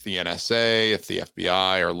the NSA, if the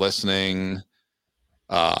FBI are listening,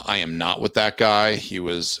 I am not with that guy. He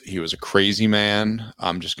was a crazy man.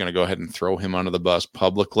 I'm just going to go ahead and throw him under the bus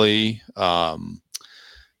publicly. Caleb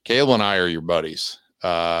and I are your buddies.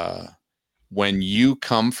 When you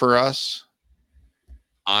come for us,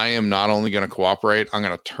 I am not only going to cooperate, I'm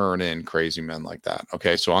going to turn in crazy men like that.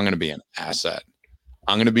 Okay. So I'm going to be an asset.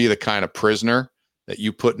 I'm going to be the kind of prisoner that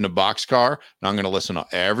you put in a boxcar, and I'm going to listen to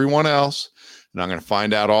everyone else, and I'm going to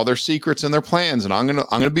find out all their secrets and their plans. And I'm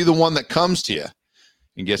going to be the one that comes to you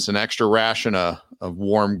and gets an extra ration of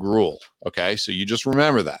warm gruel. Okay. So you just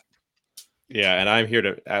remember that. Yeah. And I'm here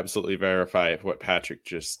to absolutely verify what Patrick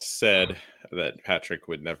just said, that Patrick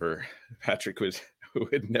would never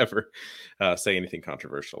say anything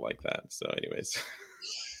controversial like that. So anyways,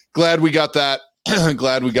 glad we got that.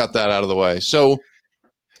 Glad we got that out of the way. So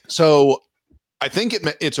I think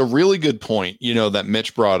it's a really good point, that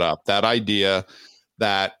Mitch brought up, that idea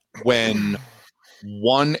that when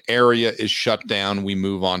one area is shut down, we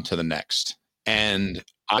move on to the next. And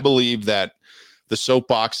I believe that the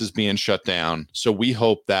soapbox is being shut down. So we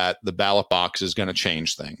hope that the ballot box is going to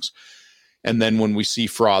change things. And then when we see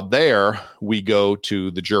fraud there, we go to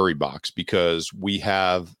the jury box, because we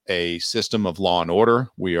have a system of law and order.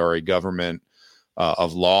 We are a government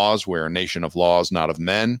of laws. We're a nation of laws, not of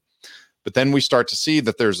men. But then we start to see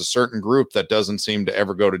that there's a certain group that doesn't seem to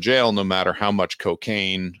ever go to jail, no matter how much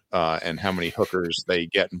cocaine and how many hookers they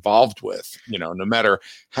get involved with. No matter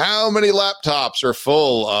how many laptops are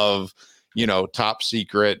full of, top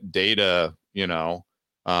secret data,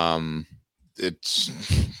 it's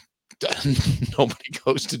nobody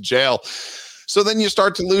goes to jail. So then you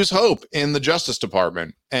start to lose hope in the Justice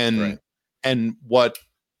Department. And what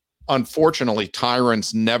unfortunately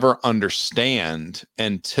tyrants never understand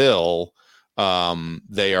until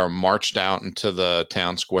they are marched out into the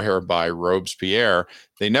town square by Robespierre.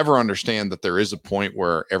 They never understand that there is a point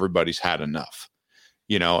where everybody's had enough,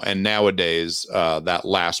 and nowadays that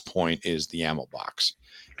last point is the ammo box.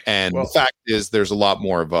 And the fact is, there's a lot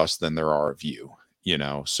more of us than there are of you,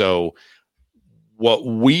 so what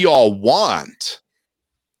we all want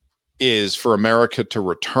is for America to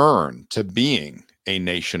return to being a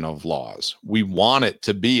nation of laws. We want it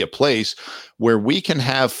to be a place where we can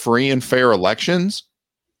have free and fair elections,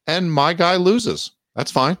 and my guy loses.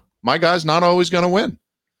 That's fine. My guy's not always going to win.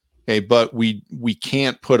 Okay, but we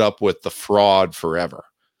can't put up with the fraud forever.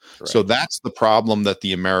 Right. So that's the problem that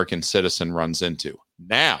the American citizen runs into.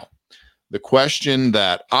 Now, the question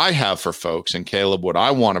that I have for folks, and Caleb, what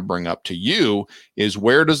I want to bring up to you is,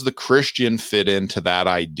 where does the Christian fit into that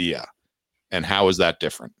idea? And how is that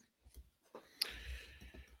different?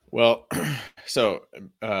 Well, so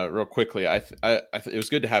real quickly, it was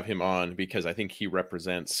good to have him on, because I think he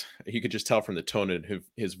represents, you could just tell from the tone of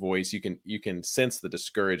his voice, you can sense the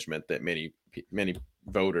discouragement that many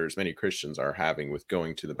voters, many Christians are having with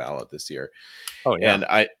going to the ballot this year. Oh, yeah. And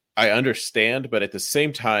I understand, but at the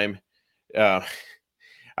same time, I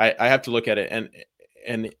have to look at it,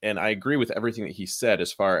 and I agree with everything that he said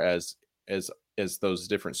as far as those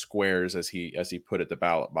different squares, as he put it, the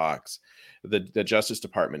ballot box. The Justice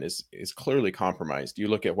Department is clearly compromised. You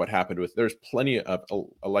look at what happened there's plenty of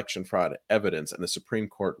election fraud evidence, and the Supreme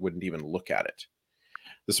Court wouldn't even look at it.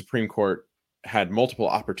 The Supreme Court had multiple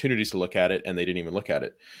opportunities to look at it, and they didn't even look at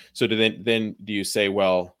it. So then do you say,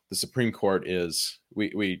 well, the Supreme Court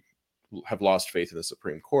we have lost faith in the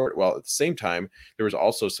Supreme Court? Well, at the same time, there was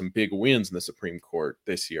also some big wins in the Supreme Court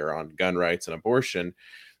this year on gun rights and abortion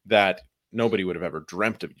that nobody would have ever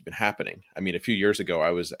dreamt of even happening. I mean, a few years ago,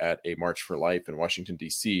 I was at a March for Life in Washington,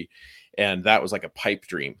 D.C., and that was like a pipe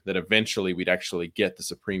dream that eventually we'd actually get the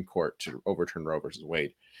Supreme Court to overturn Roe versus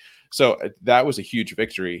Wade. So that was a huge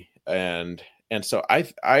victory. And so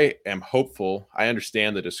I am hopeful. I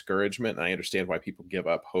understand the discouragement, and I understand why people give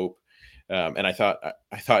up hope. And I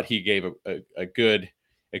thought he gave a good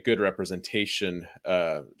a good representation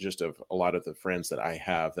just of a lot of the friends that I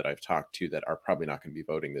have that I've talked to that are probably not going to be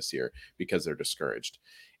voting this year because they're discouraged.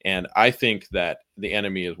 And I think that the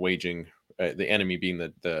enemy is waging, the enemy being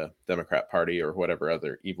the Democrat Party or whatever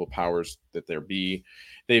other evil powers that there be,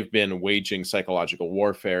 they've been waging psychological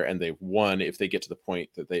warfare, and they've won. If they get to the point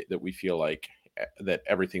that we feel like that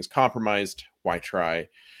everything's compromised, why try?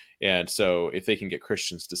 And so if they can get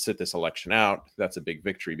Christians to sit this election out, that's a big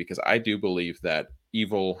victory, because I do believe that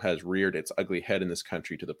evil has reared its ugly head in this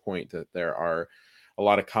country to the point that there are a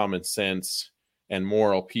lot of common sense and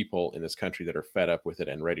moral people in this country that are fed up with it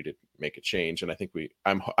and ready to make a change. And I think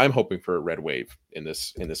I'm hoping for a red wave in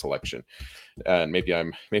this election. And maybe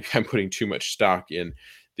I'm putting too much stock in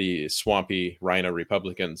the swampy rhino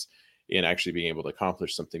Republicans in actually being able to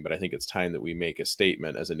accomplish something. But I think it's time that we make a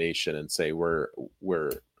statement as a nation and say we're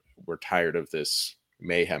tired of this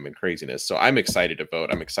mayhem and craziness. So I'm excited to vote.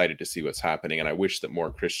 I'm excited to see what's happening, and I wish that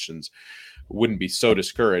more Christians wouldn't be so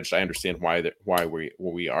discouraged. I understand why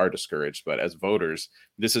we are discouraged, but as voters,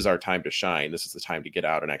 this is our time to shine. This is the time to get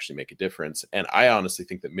out and actually make a difference. And I honestly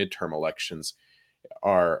think that midterm elections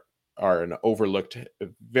are an overlooked.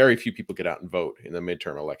 Very few people get out and vote in the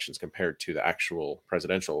midterm elections compared to the actual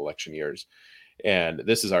presidential election years. And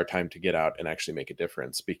this is our time to get out and actually make a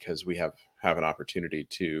difference, because we have an opportunity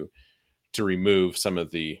to remove some of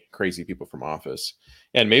the crazy people from office.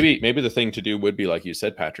 And maybe the thing to do would be, like you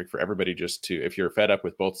said, Patrick, for everybody just to, if you're fed up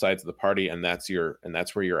with both sides of the party and that's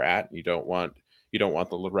where you're at, and you don't want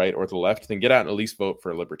the right or the left, then get out and at least vote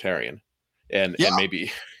for a libertarian. And maybe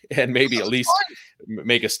at least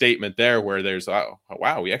make a statement there where there's, oh,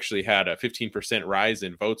 wow, we actually had a 15% rise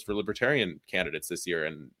in votes for libertarian candidates this year,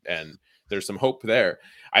 and there's some hope there.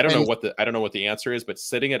 I don't know what the answer is, but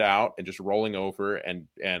sitting it out and just rolling over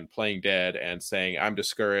and playing dead and saying, I'm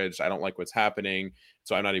discouraged, I don't like what's happening,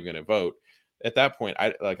 so I'm not even going to vote. At that point,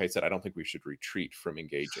 like I said, I don't think we should retreat from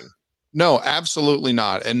engaging. No, absolutely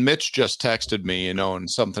not. And Mitch just texted me, and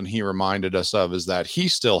something he reminded us of is that he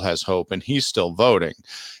still has hope and he's still voting.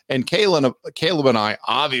 And Caleb and I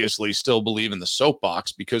obviously still believe in the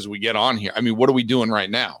soapbox, because we get on here. I mean, what are we doing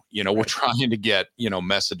right now? We're trying to get,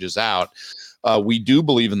 messages out. We do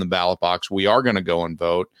believe in the ballot box. We are going to go and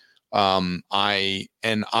vote. I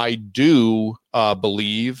do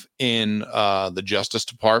believe in the Justice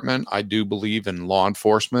Department. I do believe in law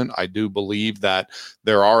enforcement. I do believe that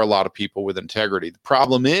there are a lot of people with integrity. The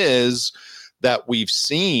problem is that we've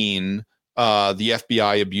seen the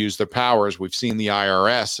FBI abuse their powers. We've seen the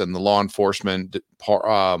IRS and the law enforcement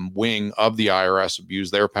wing of the IRS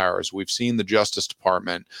abuse their powers. We've seen the Justice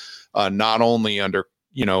Department not only under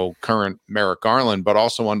current Merrick Garland, but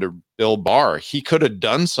also under Bill Barr. He could have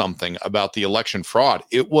done something about the election fraud.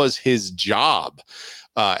 It was his job,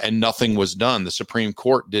 and nothing was done. The Supreme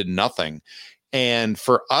Court did nothing. And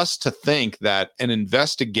for us to think that an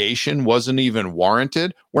investigation wasn't even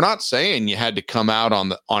warranted, we're not saying you had to come out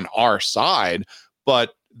on our side,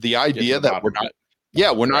 but the idea that we're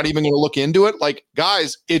not even going to look into it. Like,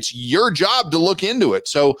 guys, it's your job to look into it.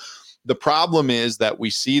 So the problem is that we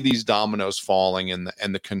see these dominoes falling,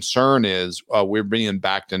 and the concern is we're being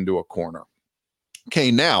backed into a corner. Okay,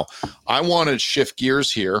 now I want to shift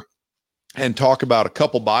gears here and talk about a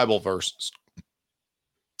couple Bible verses.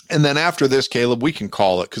 And then after this, Caleb, we can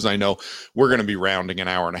call it, because I know we're going to be rounding an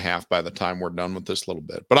hour and a half by the time we're done with this little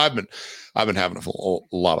bit. But I've been having a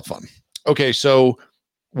lot of fun. Okay, so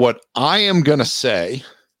what I am going to say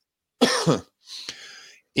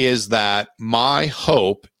is that my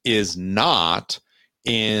hope is not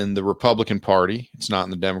in the Republican Party. It's not in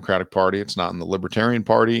the Democratic Party. It's not in the Libertarian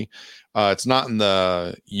Party. It's not in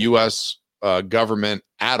the U.S. Government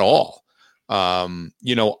at all.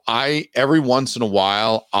 Every once in a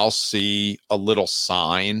while, I'll see a little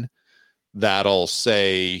sign that'll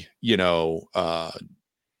say,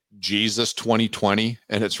 Jesus 2020,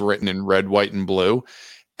 and it's written in red, white, and blue.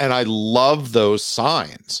 And I love those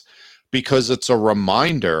signs, because it's a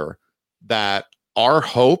reminder that our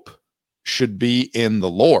hope should be in the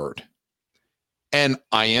Lord. And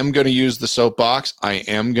I am going to use the soapbox. I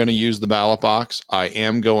am going to use the ballot box. I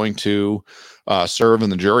am going to serve in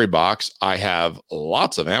the jury box. I have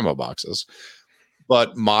lots of ammo boxes,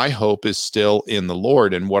 but my hope is still in the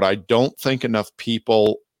Lord. And what I don't think enough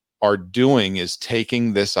people are doing is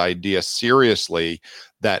taking this idea seriously,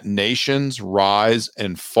 that nations rise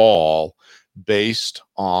and fall based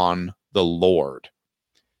on the Lord.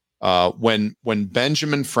 When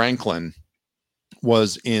Benjamin Franklin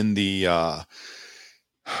was in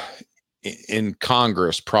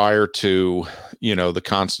Congress prior to the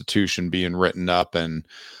Constitution being written up, and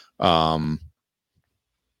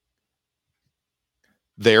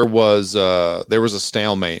there was a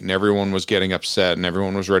stalemate, and everyone was getting upset, and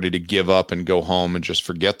everyone was ready to give up and go home and just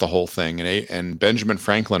forget the whole thing. And Benjamin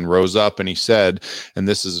Franklin rose up and he said, and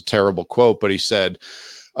this is a terrible quote, but he said,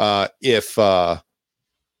 if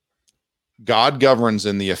God governs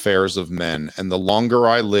in the affairs of men, and the longer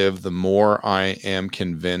I live, the more I am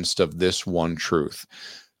convinced of this one truth,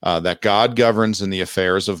 that God governs in the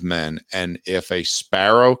affairs of men, and if a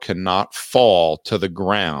sparrow cannot fall to the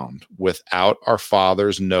ground without our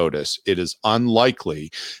Father's notice, it is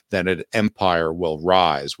unlikely that an empire will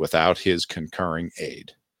rise without his concurring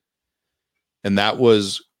aid. And that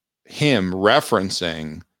was him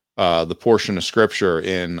referencing the portion of scripture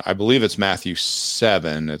in, I believe it's Matthew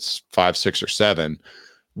 7, it's 5, 6, or 7,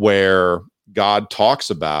 where God talks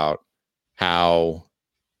about how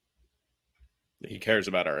he cares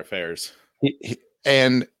about our affairs.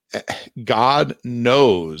 And God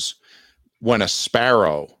knows when a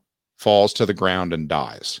sparrow falls to the ground and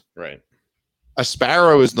dies. Right. A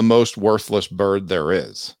sparrow is the most worthless bird there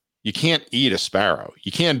is. You can't eat a sparrow.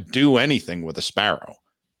 You can't do anything with a sparrow.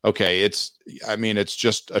 Okay, it's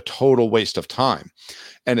just a total waste of time.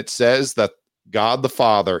 And it says that God the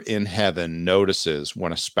Father in heaven notices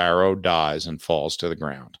when a sparrow dies and falls to the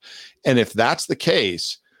ground. And if that's the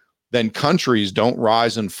case, then countries don't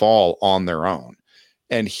rise and fall on their own.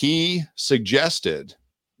 And he suggested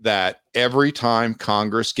that every time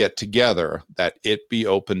Congress get together, that it be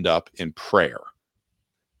opened up in prayer.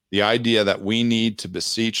 The idea that we need to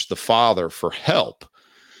beseech the Father for help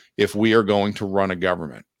if we are going to run a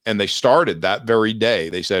government. And they started that very day.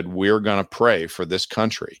 They said, we're going to pray for this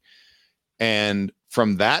country. And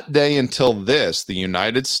from that day until this, the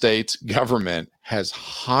United States government has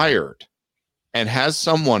hired and has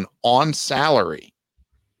someone on salary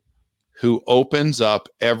who opens up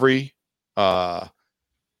every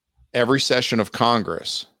session of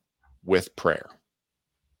Congress with prayer.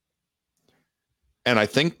 And I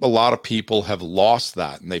think a lot of people have lost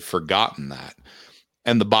that and they've forgotten that.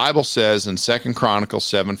 And the Bible says in 2 Chronicles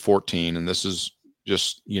 7:14, and this is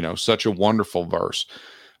just, such a wonderful verse.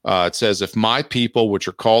 It says, if my people, which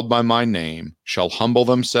are called by my name, shall humble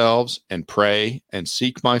themselves and pray and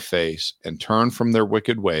seek my face and turn from their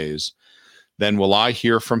wicked ways, then will I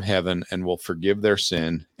hear from heaven and will forgive their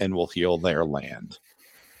sin and will heal their land.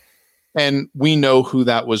 And we know who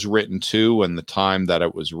that was written to and the time that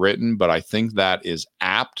it was written, but I think that is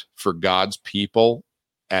apt for God's people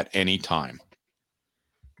at any time.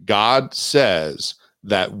 God says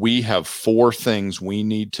that we have 4 things we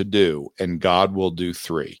need to do, and God will do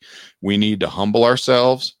 3. We need to humble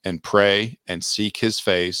ourselves and pray and seek his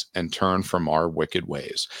face and turn from our wicked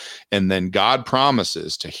ways. And then God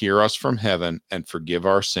promises to hear us from heaven and forgive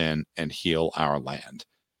our sin and heal our land.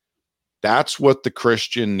 That's what the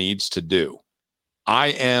Christian needs to do. I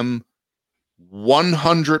am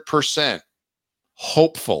 100%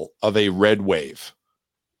 hopeful of a red wave.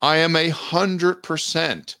 I am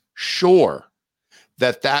 100% sure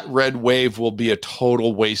that red wave will be a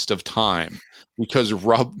total waste of time because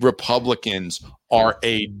Republicans are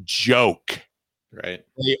a joke. Right.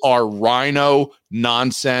 They are rhino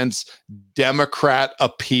nonsense, Democrat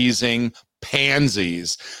appeasing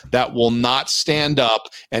pansies that will not stand up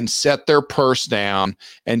and set their purse down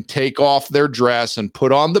and take off their dress and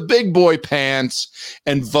put on the big boy pants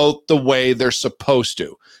and vote the way they're supposed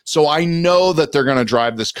to. So I know that they're going to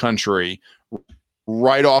drive this country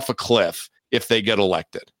right off a cliff if they get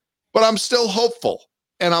elected. But I'm still hopeful,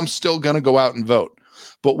 and I'm still going to go out and vote.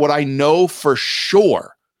 But what I know for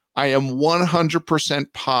sure, I am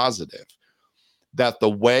 100% positive that the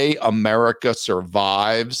way America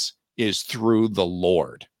survives is through the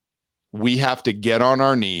Lord. We have to get on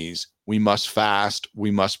our knees. We must fast.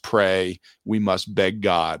 We must pray. We must beg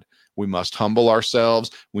God. We must humble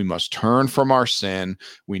ourselves. We must turn from our sin.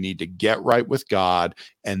 We need to get right with God,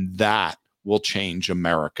 and that will change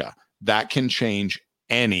America. That can change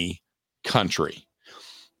any country.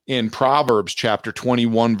 In Proverbs chapter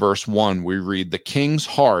 21, verse 1, we read, the king's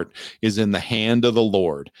heart is in the hand of the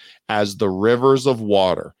Lord, as the rivers of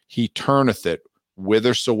water. He turneth it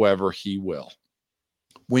whithersoever he will.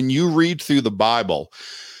 When you read through the Bible,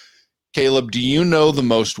 Caleb, do you know the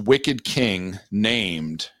most wicked king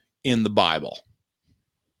named in the Bible?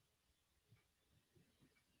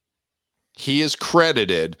 He is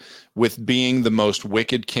credited with being the most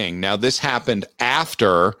wicked king. Now, this happened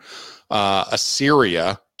after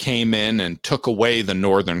Assyria came in and took away the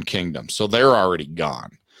northern kingdom. So they're already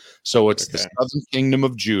gone. So it's the southern kingdom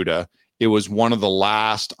of Judah. It was one of the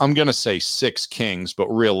last, I'm going to say 6 kings, but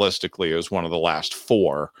realistically, it was one of the last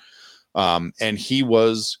 4. And he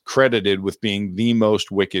was credited with being the most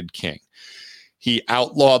wicked king. He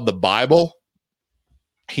outlawed the Bible.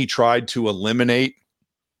 He tried to eliminate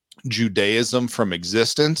Judaism from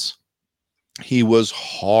existence. He was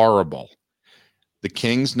horrible. The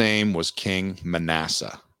king's name was King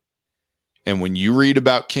Manasseh. And when you read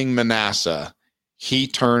about King Manasseh, he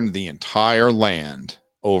turned the entire land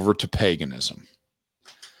over to paganism.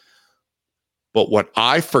 But what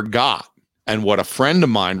I forgot, and what a friend of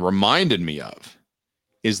mine reminded me of,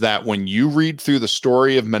 is that when you read through the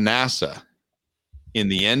story of Manasseh, in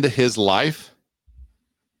the end of his life,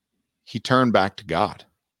 he turned back to God.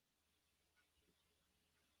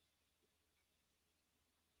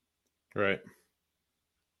 Right.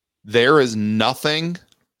 There is nothing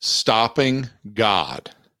stopping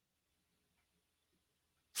God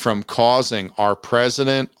from causing our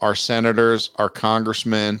president, our senators, our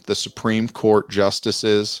congressmen, the Supreme Court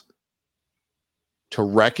justices to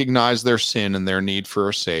recognize their sin and their need for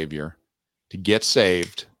a savior, to get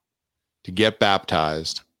saved, to get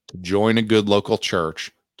baptized, to join a good local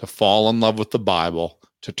church, to fall in love with the Bible,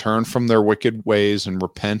 to turn from their wicked ways and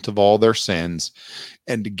repent of all their sins,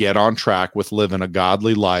 and to get on track with living a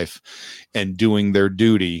godly life and doing their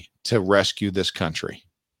duty to rescue this country.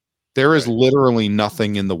 There is literally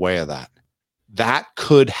nothing in the way of that. That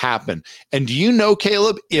could happen. And do you know,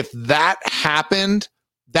 Caleb, if that happened,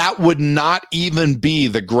 that would not even be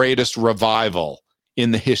the greatest revival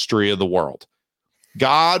in the history of the world.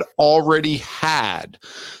 God already had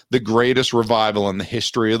the greatest revival in the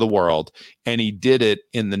history of the world, and he did it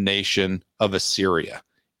in the nation of Assyria,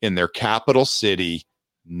 in their capital city,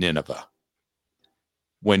 Nineveh.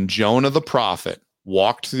 When Jonah the prophet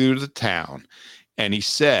walked through the town and he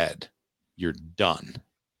said, "You're done.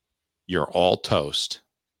 You're all toast.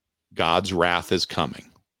 God's wrath is coming."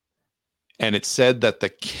 And it said that the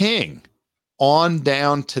king, on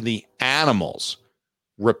down to the animals,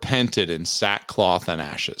 repented in sackcloth and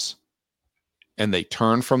ashes. And they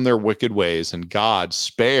turned from their wicked ways, and God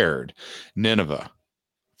spared Nineveh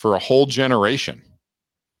for a whole generation.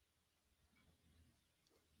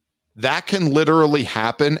 That can literally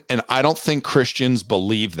happen, and I don't think Christians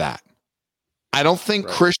believe that. I don't think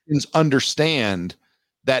Christians understand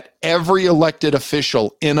that every elected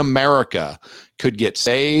official in America could get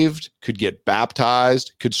saved, could get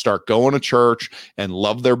baptized, could start going to church and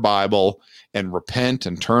love their Bible and repent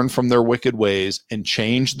and turn from their wicked ways and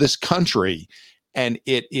change this country, and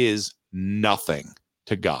it is nothing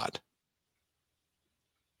to God.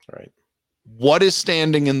 Right. What is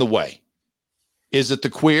standing in the way? Is it the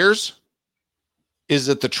queers? Is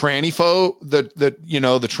it the tranny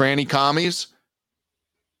the tranny commies?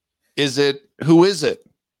 Who is it?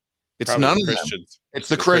 It's Probably none the of Christians. them. It's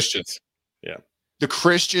the Christians. Yeah. The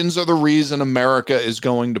Christians are the reason America is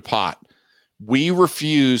going to pot. We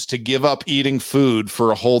refuse to give up eating food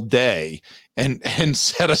for a whole day and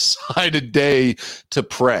set aside a day to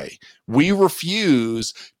pray. We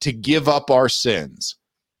refuse to give up our sins.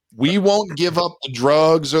 We won't give up the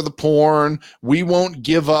drugs or the porn. We won't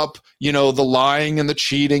give up, the lying and the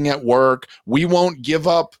cheating at work. We won't give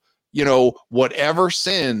up, whatever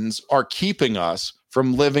sins are keeping us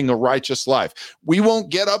from living a righteous life. We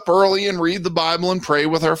won't get up early and read the Bible and pray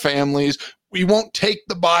with our families. We won't take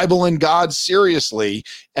the Bible and God seriously.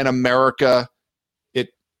 And America,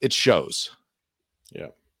 it shows. Yeah.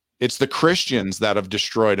 It's the Christians that have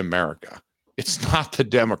destroyed America. It's not the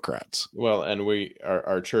Democrats. Well, and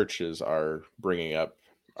our churches are bringing up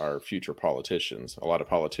our future politicians. A lot of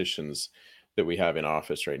politicians that we have in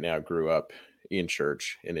office right now grew up in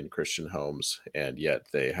church and in Christian homes, and yet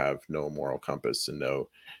they have no moral compass and no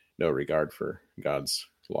regard for God's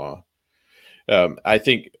law. I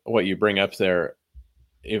think what you bring up there,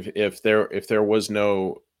 if there was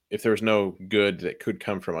no good that could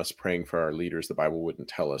come from us praying for our leaders, the Bible wouldn't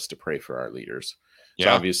tell us to pray for our leaders. Yeah.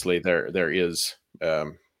 So obviously there is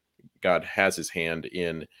God has his hand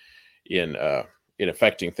in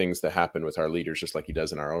affecting things that happen with our leaders, just like he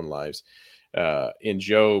does in our own lives. In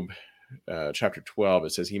Job chapter 12,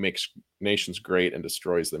 it says he makes nations great and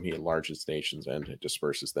destroys them. He enlarges nations and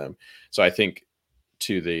disperses them. So I think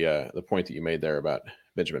to the point that you made there about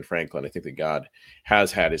Benjamin Franklin, I think that God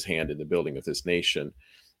has had his hand in the building of this nation,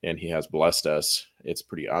 and he has blessed us. It's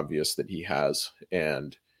pretty obvious that he has.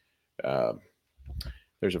 And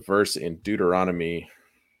there's a verse in Deuteronomy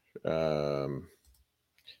 20,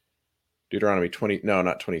 no,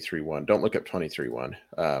 not 23:1. Don't look up 23:1.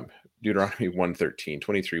 Deuteronomy 1:13.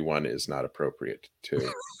 23:1 is not appropriate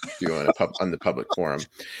to do on the public forum.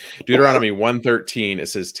 Deuteronomy 1:13, it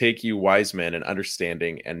says, "Take you wise men and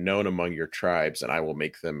understanding and known among your tribes, and I will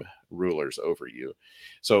make them rulers over you."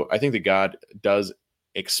 So I think that God does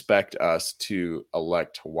expect us to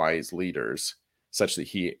elect wise leaders such that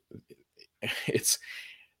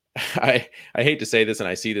I hate to say this, and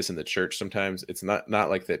I see this in the church sometimes. It's not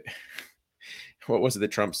like that. What was it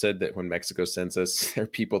that Trump said, that when Mexico sends us their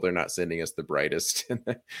people, they're not sending us the brightest and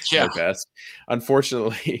their best.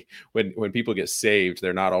 Unfortunately, when people get saved,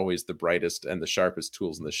 they're not always the brightest and the sharpest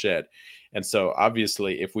tools in the shed. And so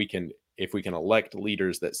obviously, if we can elect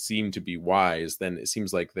leaders that seem to be wise, then it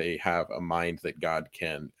seems like they have a mind that God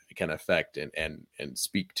can affect and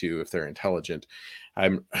speak to if they're intelligent.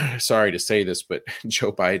 I'm sorry to say this, but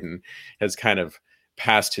Joe Biden has kind of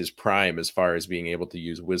past his prime as far as being able to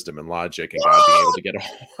use wisdom and logic, and God being able to get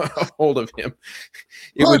a hold of him.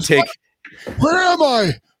 It would take. Where am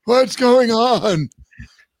I? What's going on?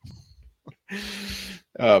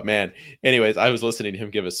 Oh man. Anyways, I was listening to him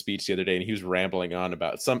give a speech the other day, and he was rambling on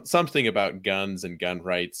about something about guns and gun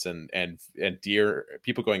rights and deer,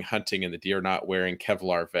 people going hunting and the deer not wearing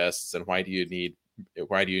Kevlar vests, and why do you need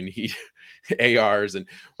ARs and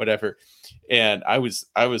whatever. And I was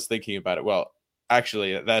thinking about it. Well,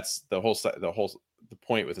 actually, that's the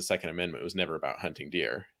point with the Second Amendment was never about hunting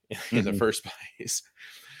deer in the first place.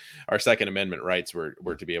 Our Second Amendment rights were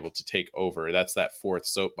to be able to take over. That's that fourth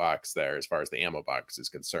soapbox there as far as the ammo box is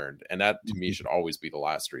concerned. And that to me should always be the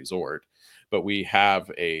last resort. But we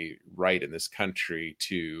have a right in this country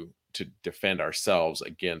to defend ourselves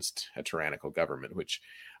against a tyrannical government, which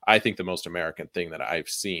I think the most American thing that I've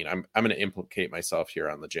seen. I'm going to implicate myself here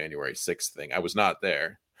on the January 6th thing. I was not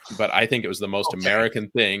there, but I think it was the most American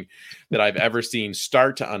thing that I've ever seen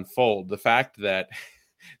start to unfold. The fact that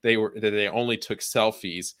they only took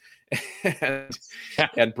selfies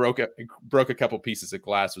and broke a couple pieces of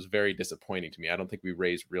glass was very disappointing to me. I don't think we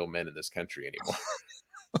raise real men in this country anymore.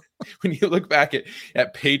 When you look back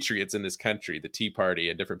at patriots in this country, the Tea Party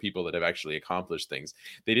and different people that have actually accomplished things,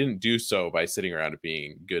 they didn't do so by sitting around and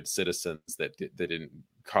being good citizens that didn't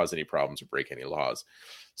cause any problems or break any laws.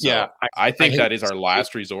 So yeah, I think that is our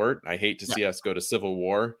last resort. I hate to see us go to civil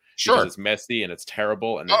war. Sure, because it's messy and it's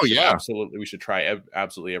terrible, and absolutely, we should try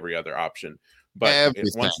absolutely every other option. But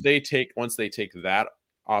once they take that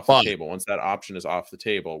off the table, once that option is off the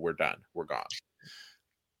table, we're done. We're gone.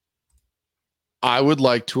 I would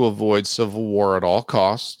like to avoid civil war at all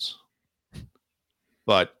costs.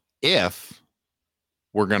 But if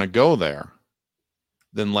we're going to go there,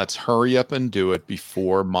 then let's hurry up and do it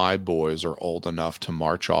before my boys are old enough to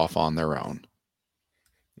march off on their own.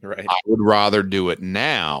 Right. I would rather do it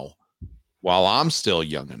now while I'm still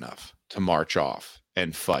young enough to march off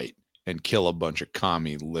and fight and kill a bunch of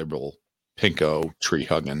commie, liberal, pinko,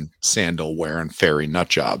 tree-hugging, sandal-wearing fairy nut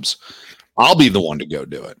jobs. I'll be the one to go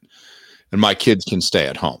do it. And my kids can stay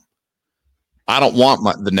at home. I don't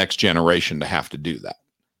want the next generation to have to do that.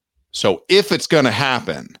 So if it's going to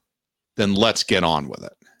happen, then let's get on with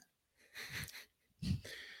it.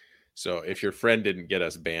 So if your friend didn't get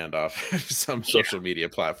us banned off some social media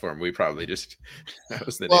platform, we probably just, that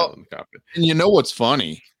was the nail in the coffin. And you know what's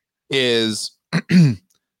funny is,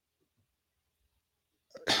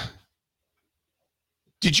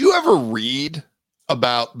 did you ever read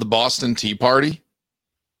about the Boston Tea Party?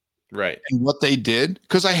 Right. And what they did?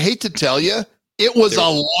 Because I hate to tell you, it was a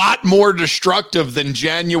lot more destructive than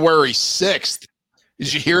January 6th.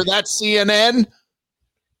 Did you hear that, CNN?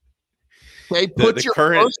 They put the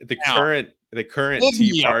current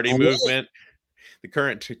Tea Party movement. The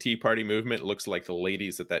current Tea Party movement looks like the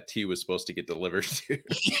ladies that tea was supposed to get delivered to.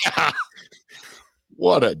 Yeah.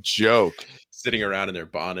 What a joke. Sitting around in their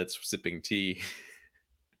bonnets, sipping tea.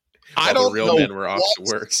 I don't know. Men were off to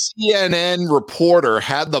work. CNN reporter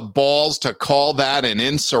had the balls to call that an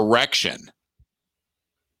insurrection.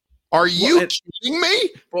 Are you kidding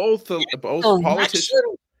me? The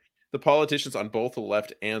politicians on both the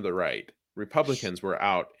left and the right, Republicans were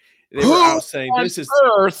out. They were out saying this is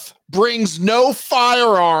Earth brings no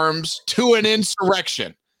firearms to an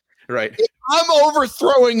insurrection. Right. If I'm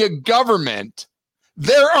overthrowing a government,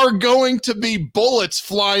 there are going to be bullets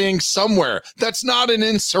flying somewhere. That's not an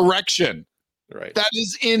insurrection. Right. That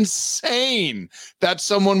is insane that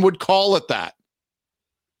someone would call it that.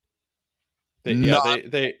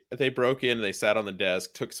 They broke in, they sat on the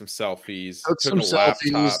desk, took some selfies, took a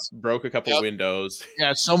laptop, broke a couple windows.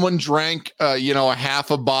 Yeah, someone drank a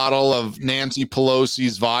half a bottle of Nancy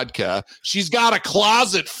Pelosi's vodka. She's got a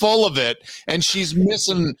closet full of it, and she's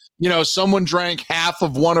missing, someone drank half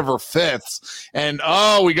of one of her fifths, and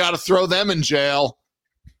we got to throw them in jail.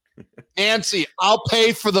 Nancy, I'll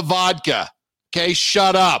pay for the vodka. Okay,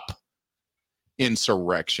 shut up.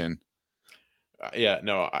 Insurrection.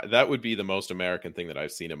 That would be the most American thing that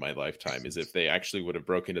I've seen in my lifetime, is if they actually would have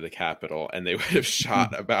broken into the Capitol and they would have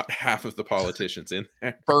shot about half of the politicians in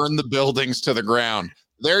there. Burn the buildings to the ground.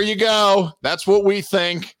 There you go. That's what we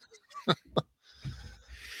think.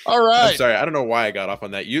 All right. I'm sorry. I don't know why I got off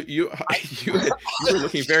on that. You were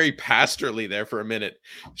looking very pastorally there for a minute,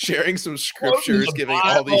 sharing some scriptures, giving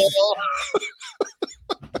all these.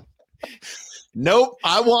 Nope.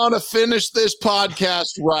 I want to finish this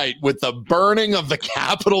podcast right with the burning of the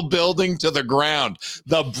Capitol building to the ground.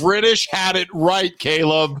 The British had it right,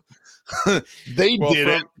 Caleb. They did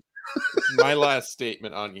it. My last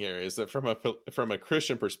statement on here is that from a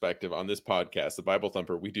Christian perspective on this podcast, the Bible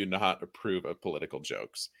Thumper, we do not approve of political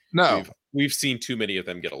jokes. No. We've seen too many of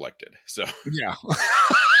them get elected. So yeah.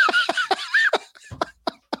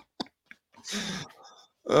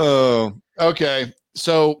 Oh, okay.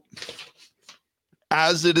 So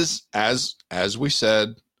as it is, as we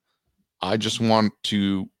said, I just want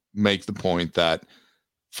to make the point that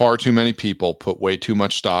far too many people put way too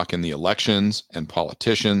much stock in the elections and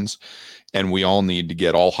politicians, and we all need to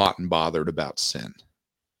get all hot and bothered about sin.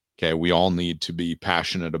 Okay, we all need to be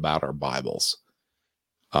passionate about our Bibles.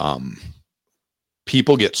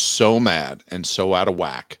 People get so mad and so out of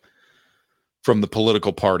whack from the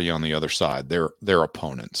political party on the other side, their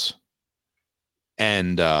opponents.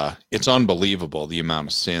 And it's unbelievable the amount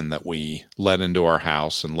of sin that we let into our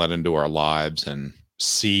house and let into our lives and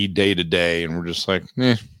see day to day. And we're just like,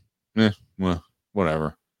 well,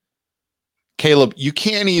 whatever. Caleb, you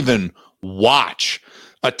can't even watch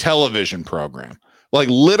a television program. Like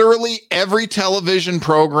literally every television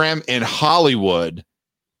program in Hollywood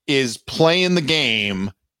is playing the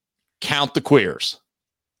game, Count the Queers.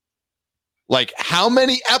 Like, how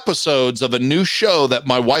many episodes of a new show that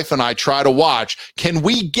my wife and I try to watch can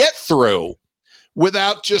we get through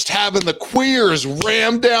without just having the queers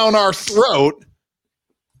rammed down our throat?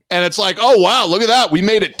 And it's like, oh, wow, look at that. We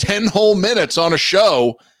made it 10 whole minutes on a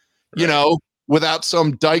show, you know, without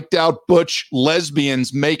some diked out butch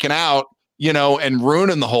lesbians making out, you know, and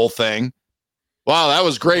ruining the whole thing. Wow, that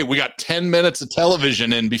was great. We got 10 minutes of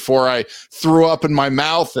television in before I threw up in my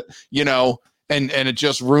mouth, you know, and it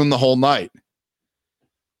just ruined the whole night.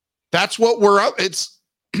 That's what we're up. It's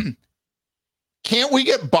can't we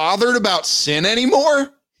get bothered about sin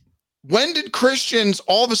anymore? When did Christians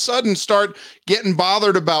all of a sudden start getting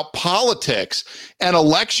bothered about politics and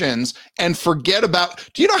elections and forget about,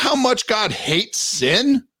 do you know how much God hates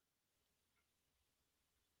sin?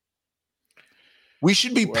 We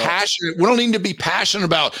should be passionate. We don't need to be passionate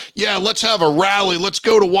about, yeah, let's have a rally. Let's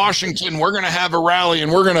go to Washington. We're going to have a rally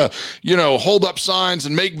and we're going to, you know, hold up signs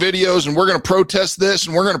and make videos and we're going to protest this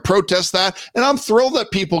and we're going to protest that. And I'm thrilled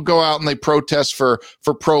that people go out and they protest for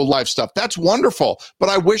pro-life stuff. That's wonderful. But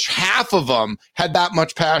I wish half of them had that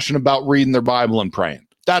much passion about reading their Bible and praying.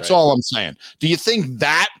 That's all I'm saying. Do you think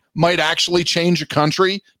that might actually change a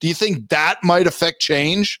country? Do you think that might affect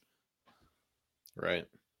change? Right.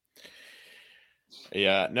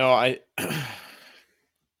 Yeah, no, I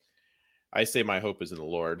say my hope is in the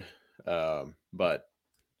Lord, but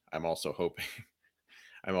I'm also hoping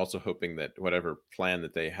that whatever plan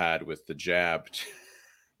that they had with the jab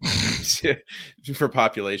for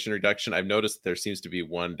population reduction, I've noticed there seems to be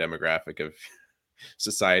one demographic of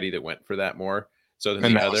society that went for that more so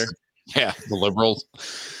than the other. Yeah, the liberals,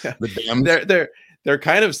 the Dems. They're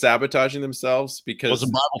kind of sabotaging themselves because those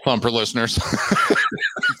are Bible Thumper listeners.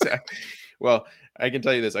 Exactly. Well, I can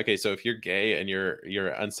tell you this. Okay, so if you're gay and you're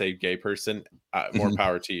an unsaved gay person, more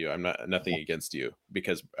power to you. I'm nothing against you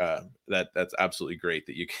because that's absolutely great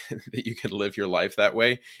that you can live your life that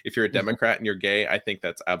way. If you're a Democrat and you're gay, I think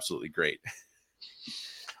that's absolutely great.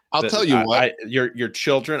 I'll tell you what. Your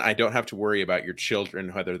children, I don't have to worry about your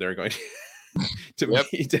children whether they're going to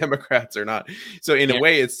be Democrats or not. So in a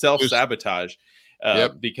way, it's self-sabotage.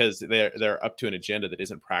 Because they're up to an agenda that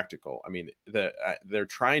isn't practical. I mean, they're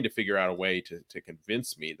trying to figure out a way to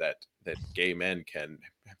convince me that gay men can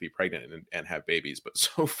be pregnant and have babies, but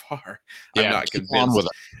so far I'm not convinced.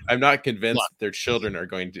 I'm not convinced their children are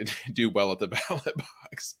going to do well at the ballot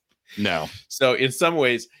box. No. So in some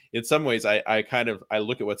ways, I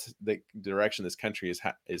look at what's the direction this country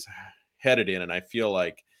is headed in, and I feel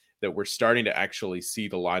like that we're starting to actually see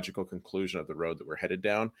the logical conclusion of the road that we're headed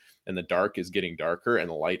down, and the dark is getting darker and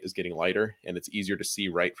the light is getting lighter, and it's easier to see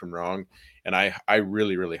right from wrong. And I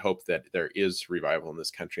really, really hope that there is revival in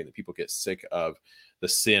this country and that people get sick of the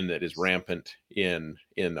sin that is rampant in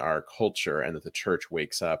our culture, and that the church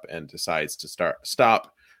wakes up and decides to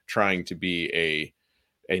stop trying to be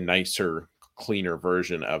a nicer, cleaner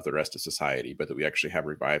version of the rest of society, but that we actually have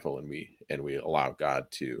revival and we allow God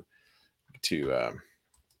to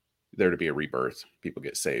there to be a rebirth. People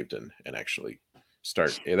get saved and actually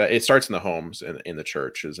start. It starts in the homes and in the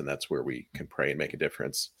churches, and that's where we can pray and make a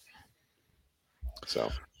difference. So,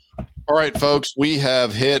 All right, folks, we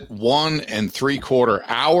have hit 1 3/4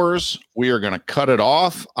 hours. We are going to cut it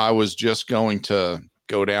off. I was just going to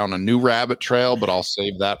go down a new rabbit trail, but I'll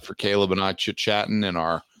save that for Caleb and I chit-chatting in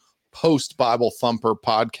our post-Bible Thumper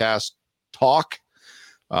podcast talk.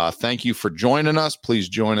 Thank you for joining us. Please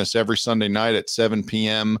join us every Sunday night at 7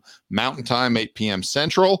 p.m. Mountain Time, 8 p.m.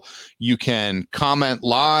 Central. You can comment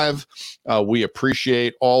live. We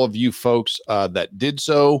appreciate all of you folks that did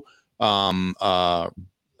so.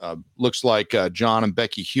 Looks like John and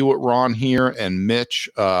Becky Hewitt were on here, and Mitch.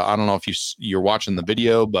 I don't know if you're watching the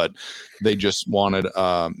video, but they just wanted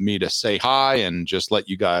me to say hi and just let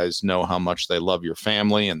you guys know how much they love your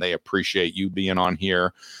family and they appreciate you being on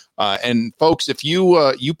here. And folks, if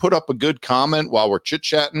you put up a good comment while we're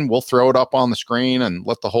chit-chatting, we'll throw it up on the screen and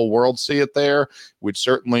let the whole world see it there. We'd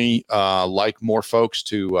certainly like more folks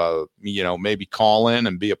to maybe call in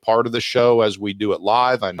and be a part of the show as we do it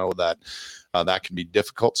live. I know that that can be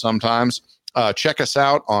difficult sometimes. Check us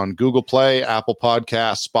out on Google Play, Apple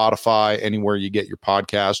Podcasts, Spotify, anywhere you get your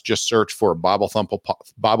podcast. Just search for Bible Thumper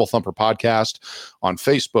Podcast on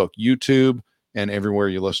Facebook, YouTube, and everywhere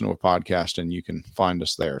you listen to a podcast, and you can find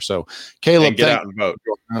us there. So, Caleb, and get out and vote.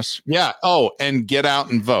 Yeah. Oh, and get out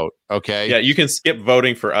and vote. Okay. Yeah, you can skip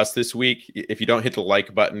voting for us this week. If you don't hit the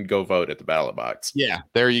like button, go vote at the ballot box. Yeah,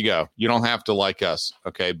 there you go. You don't have to like us.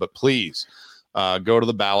 Okay. But please go to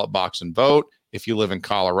the ballot box and vote. If you live in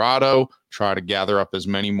Colorado, try to gather up as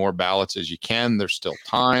many more ballots as you can. There's still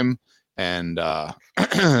time, and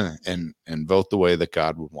and vote the way that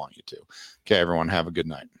God would want you to. Okay, everyone, have a good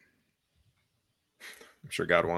night. I'm sure God wants